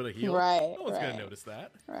like a little bit of heel. Right. No one's gonna notice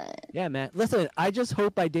that. Right. Yeah, man. Listen, I just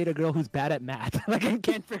hope I date a girl who's bad at math. Like I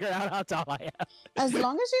can't figure out how tall I am. As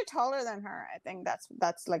long as you're taller than her, I think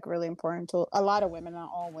that's like really important to a lot of women,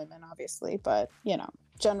 not all women, obviously, but you know,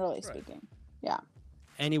 generally speaking, yeah.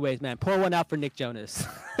 Anyways, man, pour one out for Nick Jonas.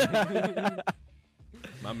 My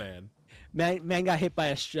man. Man got hit by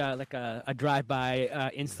a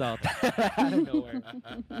drive-by insult out of nowhere.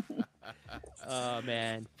 Oh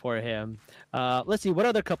man, poor him. Let's see, what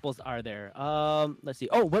other couples are there? Let's see.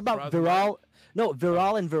 Oh, what about Viral? No,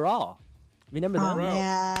 Viral and Viral. Remember that? Oh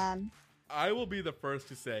man. I will be the first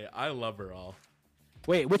to say I love Viral.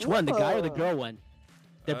 Wait, which one? The guy or the girl one?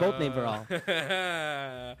 They're both named Viral.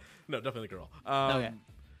 No, definitely the girl. Okay.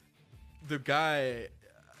 The guy,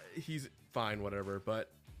 he's fine, whatever,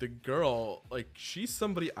 but the girl, like, she's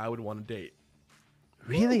somebody I would want to date.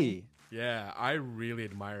 Really? Yeah, I really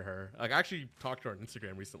admire her. Like, I actually talked to her on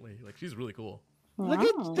Instagram recently. Like, she's really cool. Wow.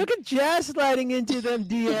 Look at Jazz sliding into them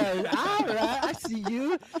DMs. All right, I see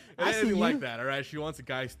you. I see Anything you. like that, all right? She wants a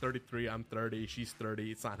guy who's 33, I'm 30, she's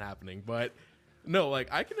 30. It's not happening. But, no, like,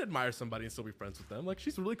 I can admire somebody and still be friends with them. Like,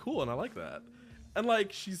 she's really cool, and I like that. And,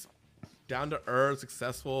 like, she's down to earth,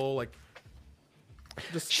 successful, like,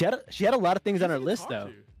 just... She had a lot of things on her list, though.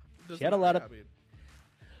 She had a lot of...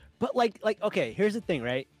 But, like, okay, here's the thing,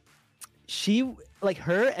 right? She, like,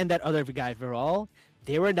 her and that other guy, Viral,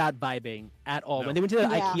 they were not vibing at all. No. When they went to the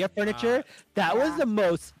IKEA furniture, that was Yeah. the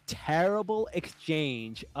most terrible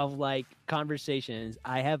exchange of, like, conversations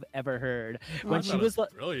I have ever heard. When she was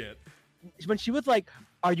like... Brilliant. When she was like,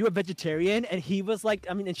 "Are you a vegetarian?" and he was like,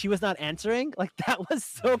 and she was not answering. Like that was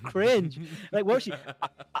so cringe. Like what was she?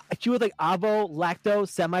 She was like avo, lacto,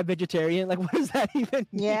 semi-vegetarian. Like what does that even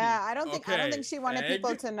mean? Yeah, I don't think she wanted Egg,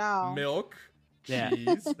 people to know. Milk, Yeah.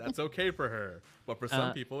 cheese, that's okay for her. But for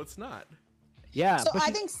some people, it's not. Yeah. So but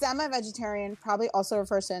I think semi-vegetarian probably also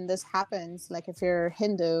refers to, and this happens, like if you're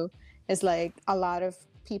Hindu, is like a lot of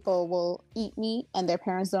people will eat meat and their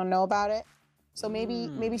parents don't know about it. So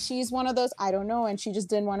maybe she's one of those, I don't know, and she just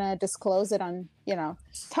didn't want to disclose it on,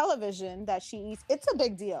 television that she eats. It's a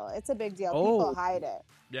big deal. It's a big deal. People hide it.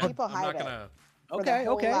 Yeah, People hide it. For their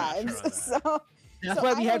whole lives. So That's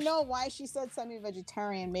why I don't know why she said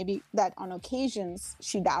semi-vegetarian. Maybe that on occasions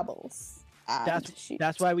she dabbles.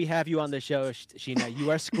 That's why we have you on the show, Sheena.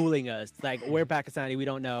 You are schooling us. Like we're Pakistani, we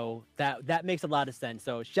don't know. That makes a lot of sense.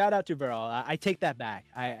 So shout out to Viral. I take that back.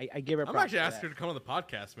 I give her. I'm actually asking her to come on the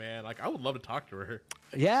podcast, man. Like I would love to talk to her.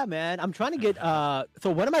 Yeah, man. I'm trying to get.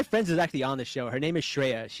 So one of my friends is actually on the show. Her name is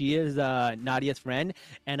Shreya. She is Nadia's friend,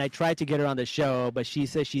 and I tried to get her on the show, but she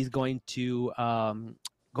says she's going to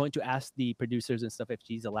ask the producers and stuff if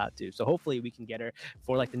she's allowed to. So hopefully we can get her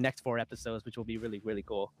for like the next 4 episodes, which will be really, really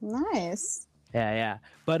cool. Nice. Yeah.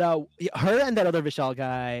 But her and that other Vishal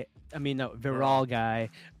guy, Viral guy,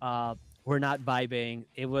 were not vibing.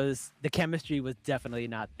 The chemistry was definitely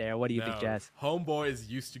not there. What do you think, Jazz? Homeboy is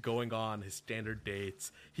used to going on his standard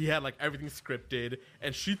dates. He had like everything scripted,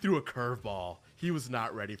 and she threw a curveball. He was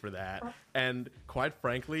not ready for that. And quite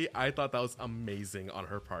frankly, I thought that was amazing on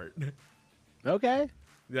her part. Okay.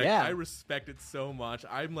 Like, yeah. I respect it so much.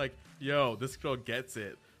 I'm like, yo, this girl gets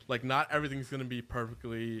it. Like, not everything's going to be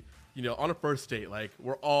perfectly, on a first date. Like,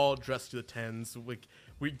 we're all dressed to the tens.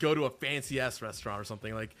 We go to a fancy-ass restaurant or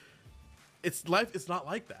something. Like, it's not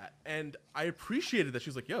like that. And I appreciated that she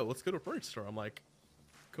was like, yo, let's go to a furniture store. I'm like,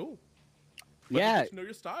 cool. Get to know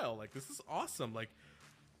your style. Like, this is awesome. Like,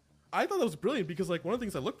 I thought that was brilliant because, like, one of the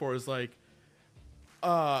things I look for is, like,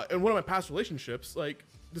 in one of my past relationships, like,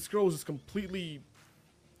 this girl was just completely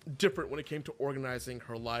different when it came to organizing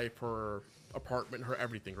her life, her apartment, her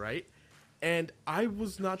everything, right? And I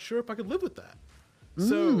was not sure if I could live with that.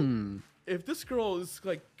 So if this girl is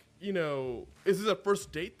like, is this a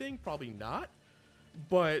first date thing? Probably not.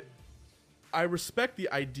 But I respect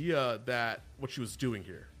the idea that what she was doing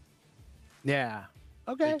here. Yeah.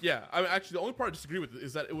 Okay. Like, yeah. I mean, actually, the only part I disagree with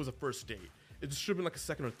is that it was a first date. It should have been like a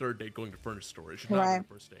second or third date going to furniture store. It should not have been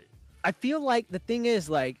a first date. I feel like the thing is,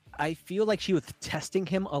 like, I feel like she was testing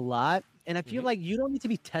him a lot. And I feel like you don't need to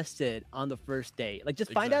be tested on the first date. Like,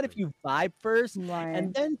 just find out if you vibe first,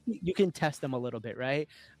 and then you can test them a little bit, right?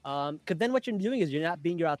 Because then what you're doing is you're not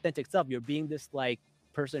being your authentic self. You're being this, like,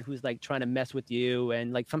 person who's, like, trying to mess with you.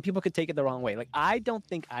 And, like, some people could take it the wrong way. Like, I don't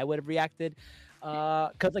think I would have reacted.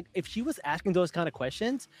 Because, like, if she was asking those kind of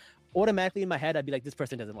questions, automatically in my head, I'd be like, this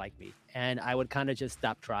person doesn't like me. And I would kind of just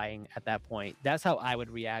stop trying at that point. That's how I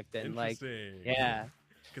would react. And, like, yeah.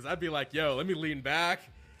 Because I'd be like, yo, let me lean back,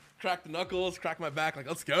 crack the knuckles, crack my back, like,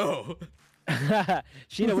 let's go. Sheena, what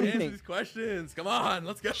do you Answer think? these questions. Come on,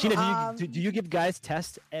 let's go. Sheena, do you give guys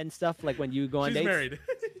tests and stuff like when you go on She's dates? married.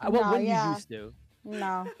 Well, when you used to.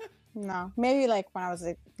 No, maybe like when I was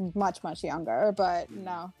like much younger, but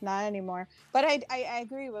no, not anymore. But I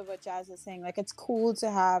agree with what Jazz is saying. Like, it's cool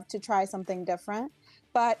to try something different,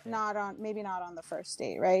 but maybe not on the first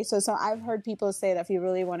date, right? So I've heard people say that if you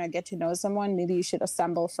really want to get to know someone, maybe you should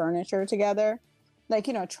assemble furniture together, like,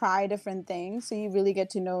 you know, try different things so you really get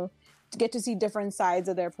to see different sides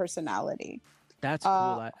of their personality. That's cool.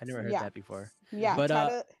 I never heard that before. Yeah, but try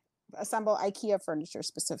to assemble IKEA furniture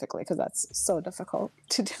specifically, because that's so difficult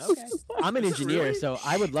to do. Okay. I'm an engineer, really? so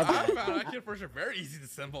I would love that. I found IKEA furniture very easy to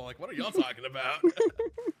assemble. Like, what are y'all talking about?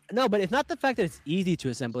 No, but it's not the fact that it's easy to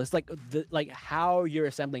assemble. It's like how you're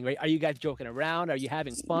assembling, right? Are you guys joking around? Are you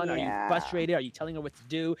having fun? Yeah. Are you frustrated? Are you telling her what to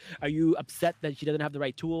do? Are you upset that she doesn't have the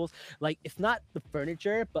right tools? Like, it's not the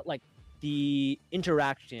furniture, but like the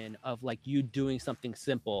interaction of like you doing something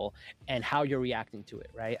simple and how you're reacting to it,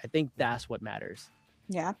 right? I think that's what matters.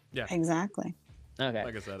 Yeah, exactly. Okay.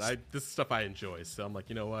 Like I said, this is stuff I enjoy, so I'm like,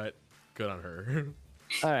 you know what? Good on her.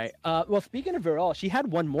 All right. Well, speaking of Viral, she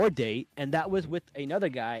had one more date, and that was with another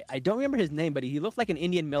guy. I don't remember his name, but he looked like an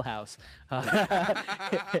Indian Millhouse.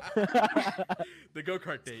 The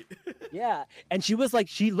go-kart date. Yeah. And she was like,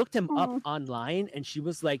 she looked him up online, and she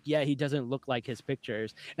was like, yeah, he doesn't look like his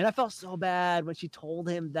pictures. And I felt so bad when she told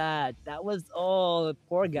him that. That was,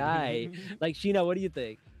 poor guy. Like, Sheena, what do you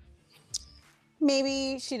think?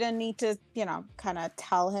 Maybe she didn't need to, you know, kind of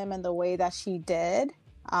tell him in the way that she did.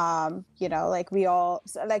 You know, like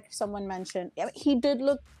like someone mentioned, he did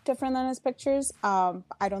look different than his pictures. I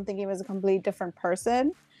don't think he was a completely different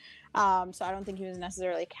person. So I don't think he was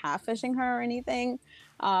necessarily catfishing her or anything.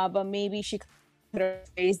 But maybe she could have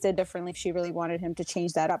phrased it differently if she really wanted him to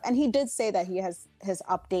change that up. And he did say that he has his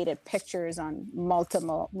updated pictures on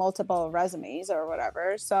multiple resumes or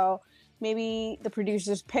whatever. So maybe the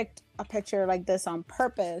producers picked a picture like this on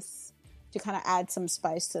purpose to kind of add some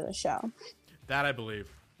spice to the show. That I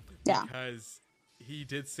believe. Yeah. Because he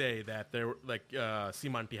did say that there were, like,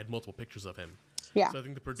 Simanti had multiple pictures of him. Yeah. So I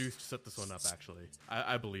think the producer set this one up, actually.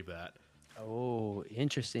 I believe that. Oh,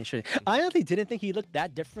 interesting. I honestly didn't think he looked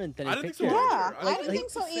that different than his picture. Yeah, I didn't think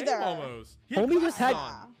so either. Almost.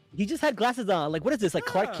 He just had glasses on. Like, what is this? Like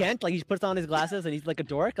Clark Kent? Like, he just puts on his glasses and he's like a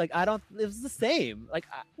dork? Like, it was the same. Like,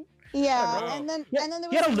 and then there was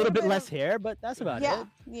he had a little bit less hair, but that's about it.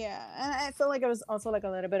 Yeah, and I feel like it was also like a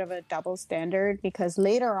little bit of a double standard, because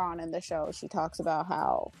later on in the show she talks about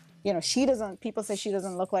how, you know, people say she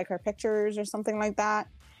doesn't look like her pictures or something like that,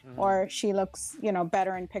 or she looks, you know,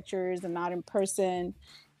 better in pictures and not in person,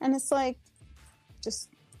 and it's like just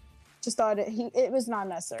thought it was not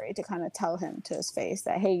necessary to kind of tell him to his face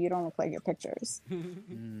that, hey, you don't look like your pictures.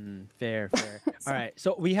 Fair. All right,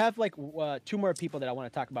 so we have like two more people that I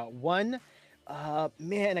want to talk about. One,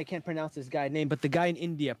 man, I can't pronounce this guy's name, but the guy in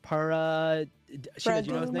India, Sheena, do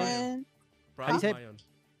you know his name?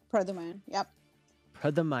 Pradhuman. Yep.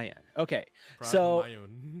 Pradhuman. Okay. So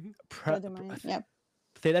Pradhuman. Yep.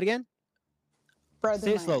 Say that again.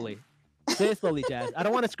 Say it slowly. Say it slowly, Jazz. I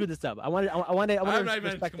don't want to screw this up. I want to. I'm not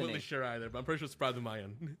even completely sure either, but I'm pretty sure it's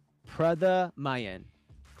Pradhuman. Pradhuman.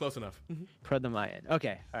 Close enough. Pradhuman.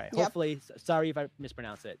 Okay. All right. Yep. Hopefully, sorry if I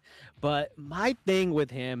mispronounce it. But my thing with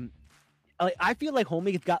him, I feel like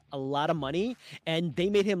Homie got a lot of money, and they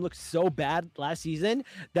made him look so bad last season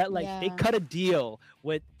that they cut a deal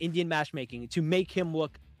with Indian Matchmaking to make him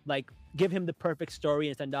look like, give him the perfect story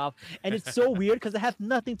and send off. And it's so weird because it has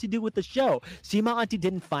nothing to do with the show. Seema Auntie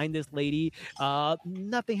didn't find this lady.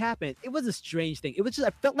 Nothing happened. It was a strange thing. I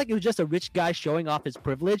felt like it was just a rich guy showing off his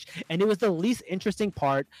privilege, and it was the least interesting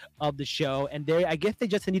part of the show. And I guess they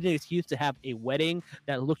just needed an excuse to have a wedding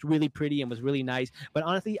that looked really pretty and was really nice. But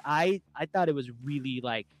honestly, I thought it was really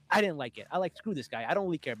I didn't like it. Screw this guy. I don't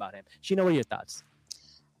really care about him. Sheena, what are your thoughts?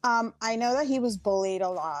 I know that he was bullied a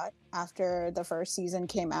lot after the first season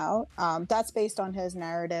came out. That's based on his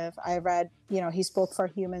narrative. I read, he spoke for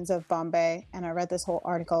Humans of Bombay, and I read this whole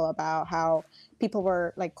article about how people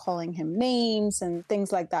were calling him names and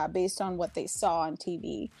things like that based on what they saw on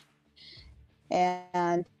TV.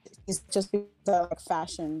 And it's just because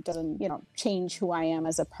fashion doesn't, change who I am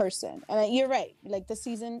as a person. And you're right. This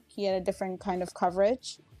season, he had a different kind of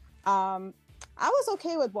coverage. I was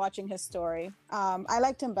okay with watching his story. I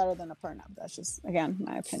liked him better than Aparna. That's just, again,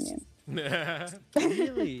 my opinion.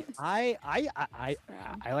 Really? I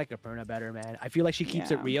like Aparna better, man. I feel like she keeps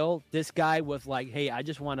it real. This guy was like, hey, I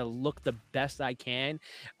just want to look the best I can.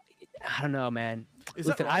 I don't know, man. Is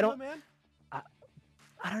that wrong, man?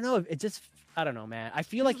 I don't know. It just I don't know, man. I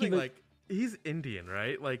feel like he was like he's Indian,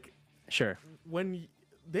 right? Like sure. When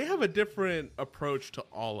they have a different approach to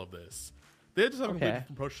all of this. They just have a completely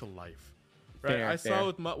different approach to life. Right? Fair, I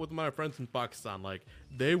saw with my friends in Pakistan, like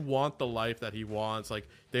they want the life that he wants. Like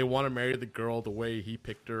they want to marry the girl the way he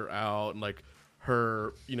picked her out and like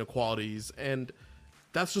her, qualities, and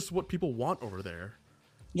that's just what people want over there.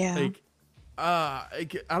 Yeah. Like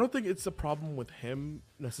I don't think it's a problem with him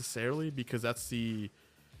necessarily because that's the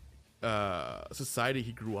society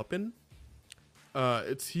he grew up in.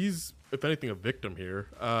 He's if anything a victim here.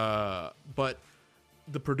 But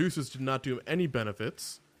the producers did not do him any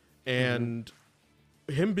benefits, and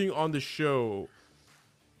him being on the show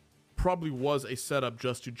probably was a setup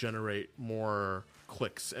just to generate more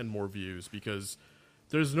clicks and more views because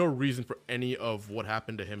there's no reason for any of what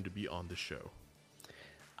happened to him to be on the show.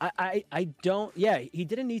 I don't. Yeah, he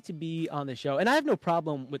didn't need to be on the show, and I have no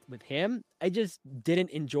problem with him. I just didn't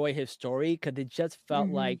enjoy his story because it just felt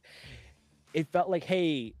like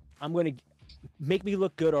hey, I'm gonna make me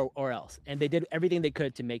look good or else, and they did everything they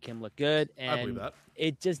could to make him look good, and I believe that.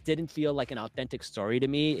 It just didn't feel like an authentic story to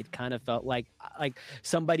me. It kind of felt like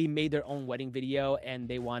somebody made their own wedding video and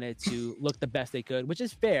they wanted to look the best they could, which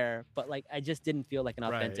is fair, but like I just didn't feel like an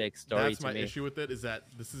authentic story. That's to my me. issue with it is that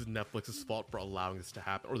this is Netflix's fault for allowing this to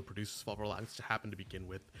happen, or the producer's fault for allowing this to happen to begin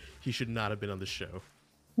with. He should not have been on the show.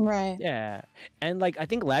 Right. Yeah, and like I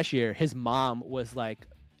think last year his mom was like,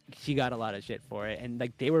 she got a lot of shit for it, and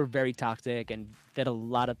like they were very toxic and did a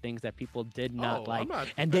lot of things that people did not like. I'm not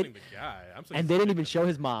and the guy. they didn't even show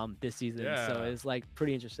his mom this season, so it's like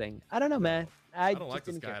pretty interesting. I don't know, man. I don't like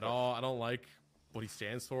this guy at all. I don't like what he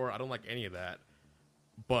stands for. I don't like any of that.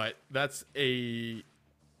 But that's a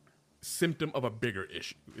symptom of a bigger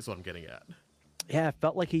issue, is what I'm getting at. Yeah, it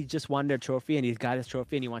felt like he just wanted a trophy, and he's got his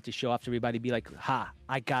trophy, and he wants to show off to everybody, be like, "Ha,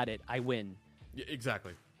 I got it, I win." Yeah,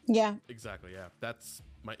 exactly. Yeah. Exactly. Yeah, that's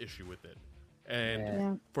my issue with it.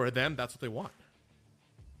 And for them, that's what they want.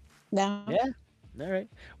 Yeah. All right.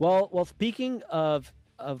 Well. Speaking of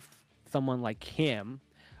someone like him,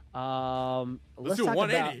 let's do talk 180.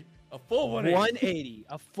 About a full 180.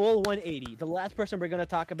 A full 180. The last person we're going to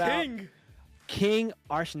talk about. King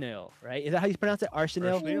Arsenal, right? Is that how you pronounce it?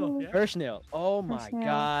 Arsenal? Arsenal, yeah. Arsenal. Oh my Arsenal.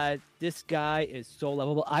 God. This guy is so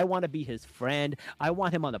lovable. I want to be his friend. I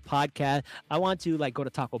want him on the podcast. I want to like go to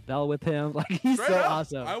Taco Bell with him. Like he's Straight so up.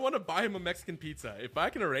 awesome. I want to buy him a Mexican pizza. If I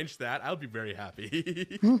can arrange that, I'll be very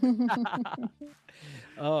happy.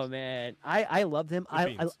 Oh man. I loved him.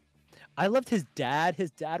 I loved his dad.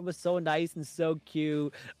 His dad was so nice and so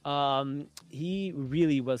cute. He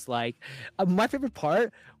really was like, my favorite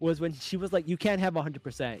part was when she was like, you can't have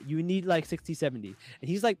 100%. You need like 60, 70. And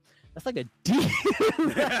he's like, that's like a D.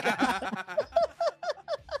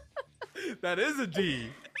 That is a D.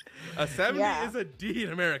 A 70 is a D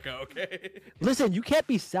in America, okay? Listen, you can't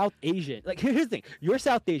be South Asian. Like, here's the thing. You're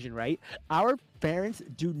South Asian, right? Our parents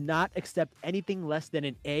do not accept anything less than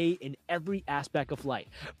an A in every aspect of life.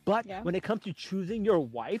 But when it comes to choosing your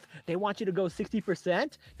wife, they want you to go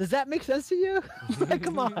 60%. Does that make sense to you? Like,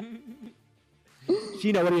 come on.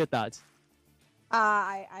 Sheena, what are your thoughts?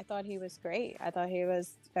 I thought he was great. I thought he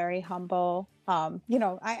was very humble.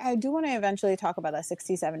 I do want to eventually talk about that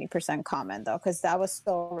 60-70% comment though, because that was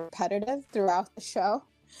so repetitive throughout the show.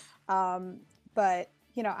 But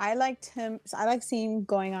I liked him. I like seeing him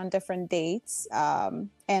going on different dates. And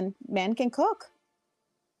man can cook.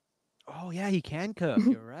 Oh yeah, he can cook.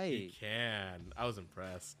 You're right. He can. I was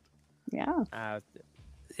impressed. Yeah.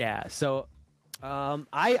 Yeah. So,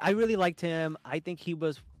 I really liked him. I think he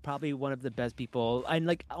was probably one of the best people. And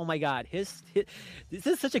like, oh my God, this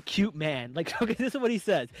is such a cute man. Like, okay, this is what he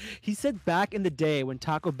says. He said back in the day when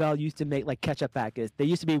Taco Bell used to make like ketchup packets, there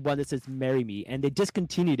used to be one that says "Marry Me," and they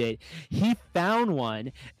discontinued it. He found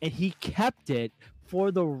one and he kept it for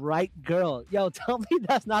the right girl. Yo, tell me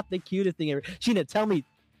that's not the cutest thing ever. Sheena, tell me,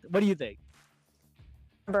 what do you think?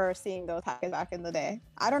 Remember seeing those packets back in the day.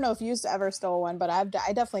 I don't know if you ever stole one, but I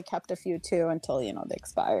definitely kept a few too until they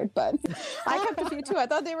expired. But I kept a few too. I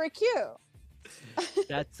thought they were cute.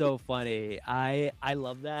 That's so funny. I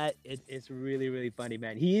love that. It's really, really funny,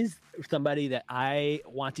 man. He's somebody that I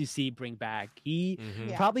want to see bring back. He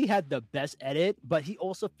probably had the best edit, but he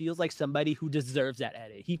also feels like somebody who deserves that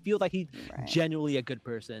edit. He feels like he's genuinely a good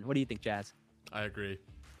person. What do you think, Jazz? I agree.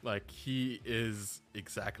 Like he is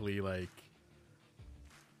exactly like.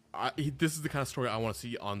 This is the kind of story I want to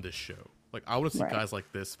see on this show. Like, I want to see guys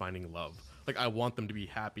like this finding love. Like, I want them to be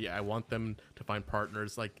happy. I want them to find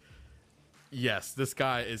partners. Like, yes, this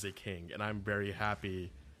guy is a king, and I'm very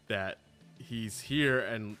happy that he's here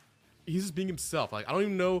and he's just being himself. Like, I don't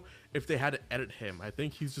even know if they had to edit him. I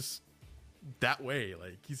think he's just that way.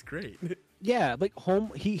 Like, he's great. Yeah, like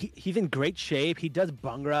he's in great shape. He does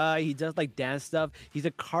bhangra. He does like dance stuff. He's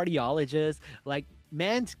a cardiologist. Like,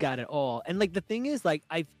 man's got it all. And like the thing is, like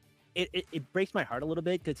it breaks my heart a little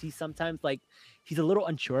bit because he's sometimes like he's a little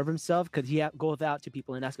unsure of himself because he goes out to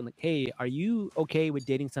people and asks them like, "Hey, are you okay with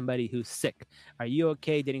dating somebody who's sick? Are you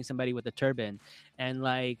okay dating somebody with a turban?" And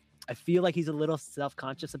like, I feel like he's a little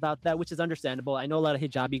self-conscious about that, which is understandable. I know a lot of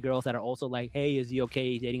hijabi girls that are also like, "Hey, is he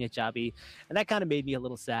okay dating a hijabi?" And that kind of made me a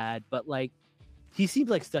little sad. But like, he seems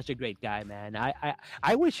like such a great guy, man.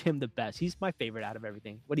 I wish him the best. He's my favorite out of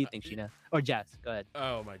everything. What do you think, Sheena? Or Jazz? Go ahead.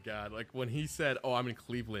 Oh my God! Like when he said, "Oh, I'm in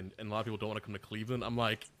Cleveland," and a lot of people don't want to come to Cleveland, I'm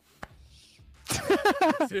like.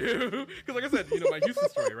 Because like I said, you know, my Houston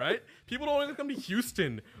story, right? People don't want to come to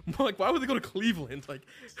Houston. I'm like, why would they go to Cleveland? Like,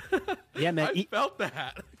 yeah, man. I felt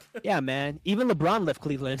that. Yeah, man. Even LeBron left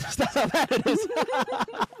Cleveland. That's how bad it is.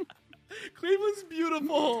 Cleveland's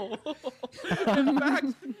beautiful. In fact,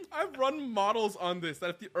 I've run models on this that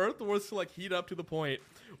if the Earth was to like heat up to the point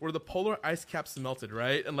where the polar ice caps melted,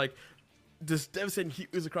 right, and like this devastating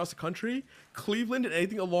heat was across the country, Cleveland and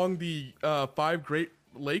anything along the 5 Great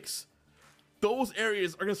Lakes. Those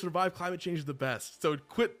areas are going to survive climate change the best. So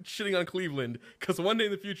quit shitting on Cleveland, because one day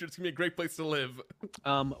in the future, it's going to be a great place to live.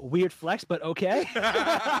 Weird flex, but okay.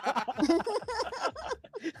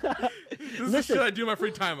 This is the shit I do in my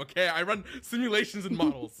free time, okay? I run simulations and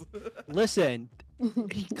models. Listen,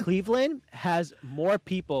 Cleveland has more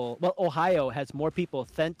people. Well, Ohio has more people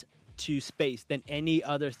sent to space than any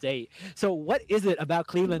other state. So what is it about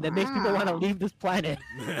Cleveland that makes people want to leave this planet?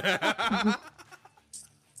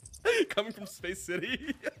 Coming from Space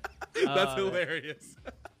City. That's hilarious.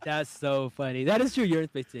 That's so funny. That is true. You're in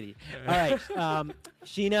Space City. All right.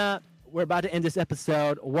 Sheena, we're about to end this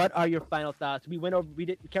episode. What are your final thoughts? We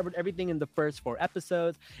covered everything in the first 4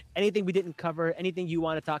 episodes. Anything we didn't cover? Anything you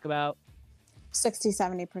want to talk about?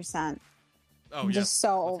 60-70%. Oh, I'm just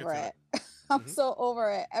so over it. I'm so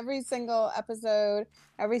over it. Every single episode,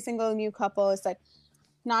 every single new couple is like,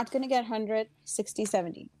 not going to get 100, 60,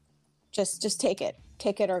 70. Just take it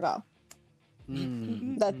or go.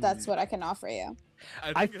 That's what I can offer you.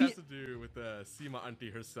 I think it has to do with Seema auntie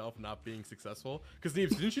herself not being successful. Because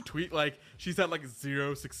Neves, didn't you tweet like she's had like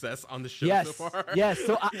 0 success on the show so far? Yes.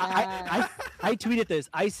 So I tweeted this.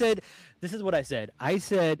 I said, this is what I said. I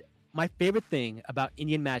said, my favorite thing about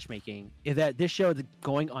Indian matchmaking is that this show is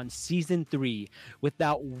going on season 3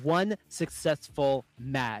 without one successful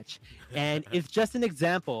match. And it's just an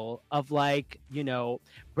example of like, you know,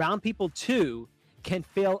 brown people too can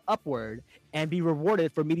fail upward and be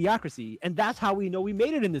rewarded for mediocrity. And that's how we know we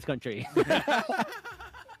made it in this country. But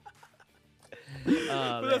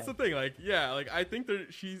that's the thing, like, yeah, like I think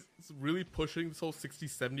that she's really pushing this whole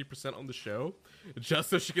 60-70% on the show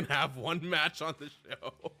just so she can have one match on the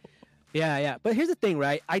show. Yeah. But here's the thing,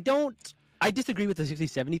 right? I disagree with the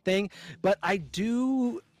 60-70 thing, but I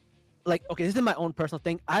do like, okay, this is my own personal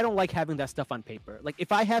thing. I don't like having that stuff on paper. Like,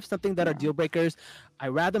 if I have something that are deal breakers, I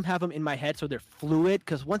rather have them in my head so they're fluid,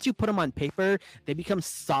 because once you put them on paper, they become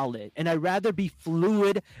solid. And I'd rather be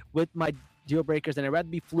fluid with my deal breakers, and I'd rather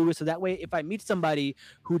be fluid so that way if I meet somebody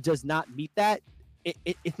who does not meet that,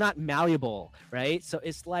 it's not malleable, right? So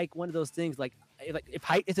it's like one of those things, like if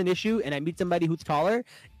height is an issue and I meet somebody who's taller,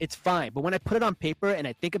 it's fine. But when I put it on paper and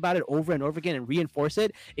I think about it over and over again and reinforce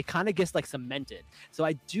it, it kind of gets like cemented. So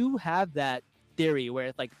I do have that theory where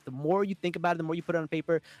it's like the more you think about it, the more you put it on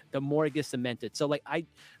paper, the more it gets cemented. So like I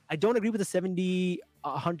don't agree with the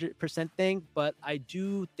 70-100% thing, but I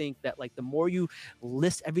do think that like the more you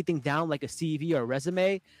list everything down like a CV or a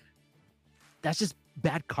resume, that's just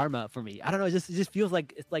bad karma for me. I don't know. It just feels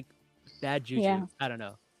like it's like bad juju. Yeah. I don't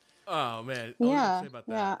know. Oh man. Yeah. All I say about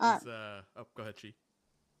that is, go ahead, Chi.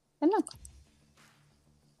 No.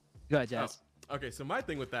 Go ahead, Jazz. Oh, okay, so my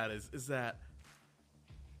thing with that is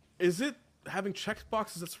it having check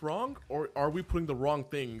boxes that's wrong, or are we putting the wrong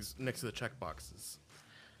things next to the check boxes?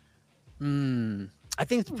 I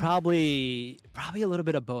think it's probably a little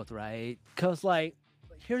bit of both, right? Because like,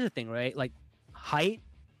 here's the thing, right? Like, height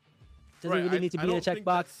doesn't really need to be in a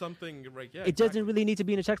checkbox. Something right? Yeah, it doesn't really need to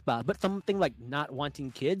be in a checkbox, but something like not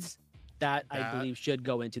wanting kids, that I believe should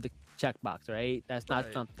go into the checkbox, right? That's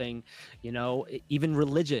not something, you know. Even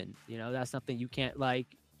religion, you know, that's something you can't like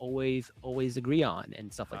always agree on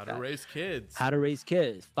and stuff like that. How to raise kids,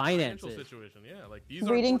 finances, financial situation, yeah. Like these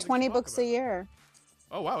reading 20 books a year.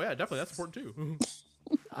 Oh wow, yeah, definitely, that's important too.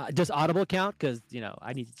 Does Audible count? Because you know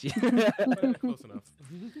I need to. Close enough.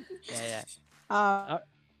 Yeah.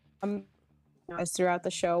 As throughout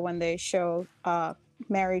the show when they show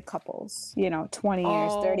married couples, you know, 20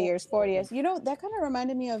 years, 30 years, 40 years. You know, that kind of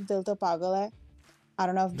reminded me of Dil To Pagal Hai. I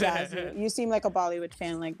don't know if Jazz, you seem like a Bollywood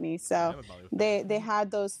fan like me. So they had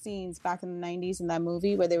those scenes back in the 90s in that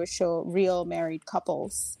movie where they would show real married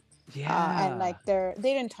couples. Yeah. And like they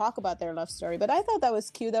didn't talk about their love story, but I thought that was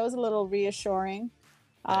cute. That was a little reassuring.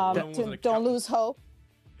 Don't lose hope.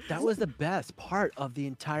 That was the best part of the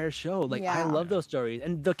entire show. Like, I love those stories.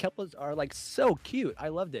 And the couples are like so cute. I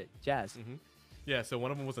loved it. Jazz. Mm-hmm. Yeah, so one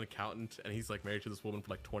of them was an accountant, and he's like married to this woman for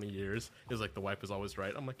like 20 years. It was like the wife is always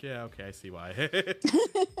right. I'm like, yeah, okay, I see why.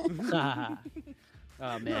 Oh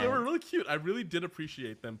man, no, they were really cute. I really did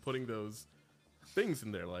appreciate them putting those things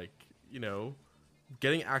in there, like, you know,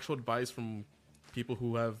 getting actual advice from people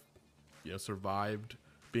who have, you know, survived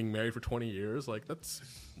being married for 20 years. Like, that's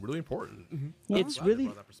really important. Mm-hmm. It's really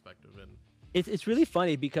that perspective in. It's really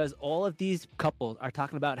funny because all of these couples are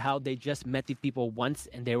talking about how they just met these people once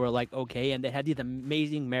and they were like, okay, and they had these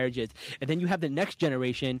amazing marriages. And then you have the next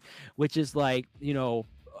generation, which is like, you know,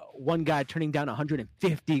 one guy turning down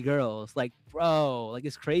 150 girls. Like, bro, like,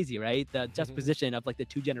 it's crazy, right? The juxtaposition of like the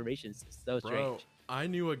two generations is so strange. Bro, I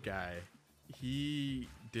knew a guy. He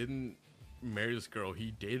didn't marry this girl.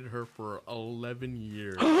 He dated her for 11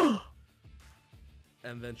 years.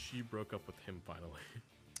 And then she broke up with him finally.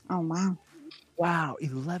 Oh, wow. Wow,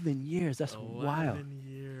 11 years. That's 11 wild.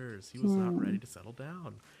 years. He was not ready to settle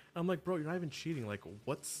down. I'm like, bro, you're not even cheating. Like,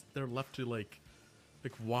 what's there left to like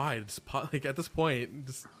why? Just like at this point,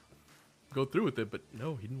 just go through with it. But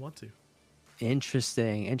no, he didn't want to.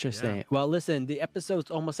 Interesting. Yeah. Well, listen, the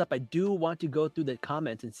episode's almost up. I do want to go through the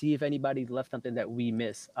comments and see if anybody left something that we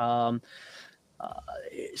missed.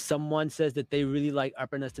 Someone says that they really like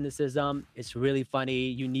Aparna's cynicism. It's really funny.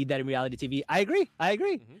 You need that in reality TV. I agree.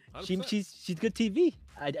 Mm-hmm. She's good TV.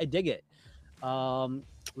 I dig it.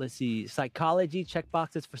 Let's see. Psychology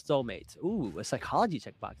checkboxes for soulmates. Ooh, a psychology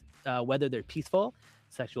checkbox. Whether they're peaceful,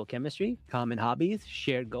 sexual chemistry, common hobbies,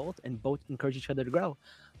 shared goals, and both encourage each other to grow.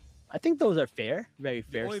 I think those are fair. Very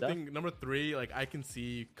fair stuff. The only thing, number 3, like, I can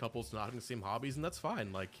see couples not having the same hobbies, and that's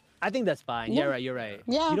fine. Like, I think that's fine. Yeah, you're right.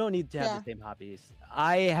 Yeah. You don't need to have the same hobbies.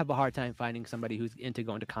 I have a hard time finding somebody who's into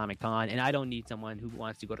going to Comic-Con, and I don't need someone who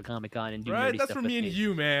wants to go to Comic-Con and do nerdy that's stuff for me and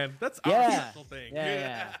you, man. That's our special thing.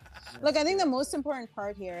 Yeah. Look, I think the most important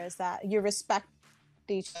part here is that you respect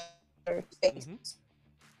each other's space.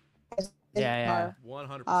 Mm-hmm. Yeah.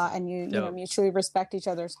 100%. And you know, mutually respect each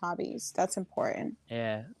other's hobbies. That's important.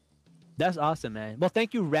 Yeah. That's awesome, man. Well,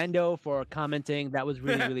 thank you, Rando, for commenting. That was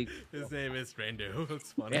really, really cool. His name is Rando.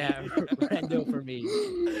 That's funny. Yeah, Rando for me.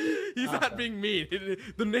 He's not being mean.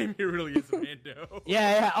 The name here really is Rando.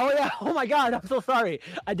 Yeah. Oh, yeah. Oh, my God. I'm so sorry.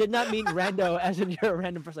 I did not mean Rando as in you're a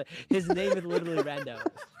random person. His name is literally Rando.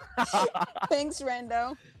 Thanks,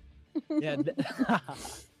 Rando. Yeah.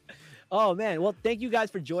 Oh, man. Well, thank you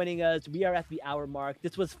guys for joining us. We are at the hour mark.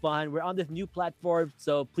 This was fun. We're on this new platform,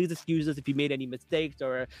 so please excuse us if you made any mistakes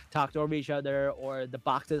or talked over each other or the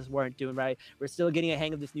boxes weren't doing right. We're still getting a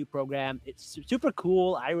hang of this new program. It's super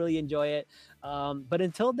cool. I really enjoy it. But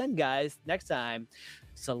until then, guys, next time,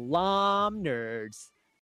 Salaam, nerds.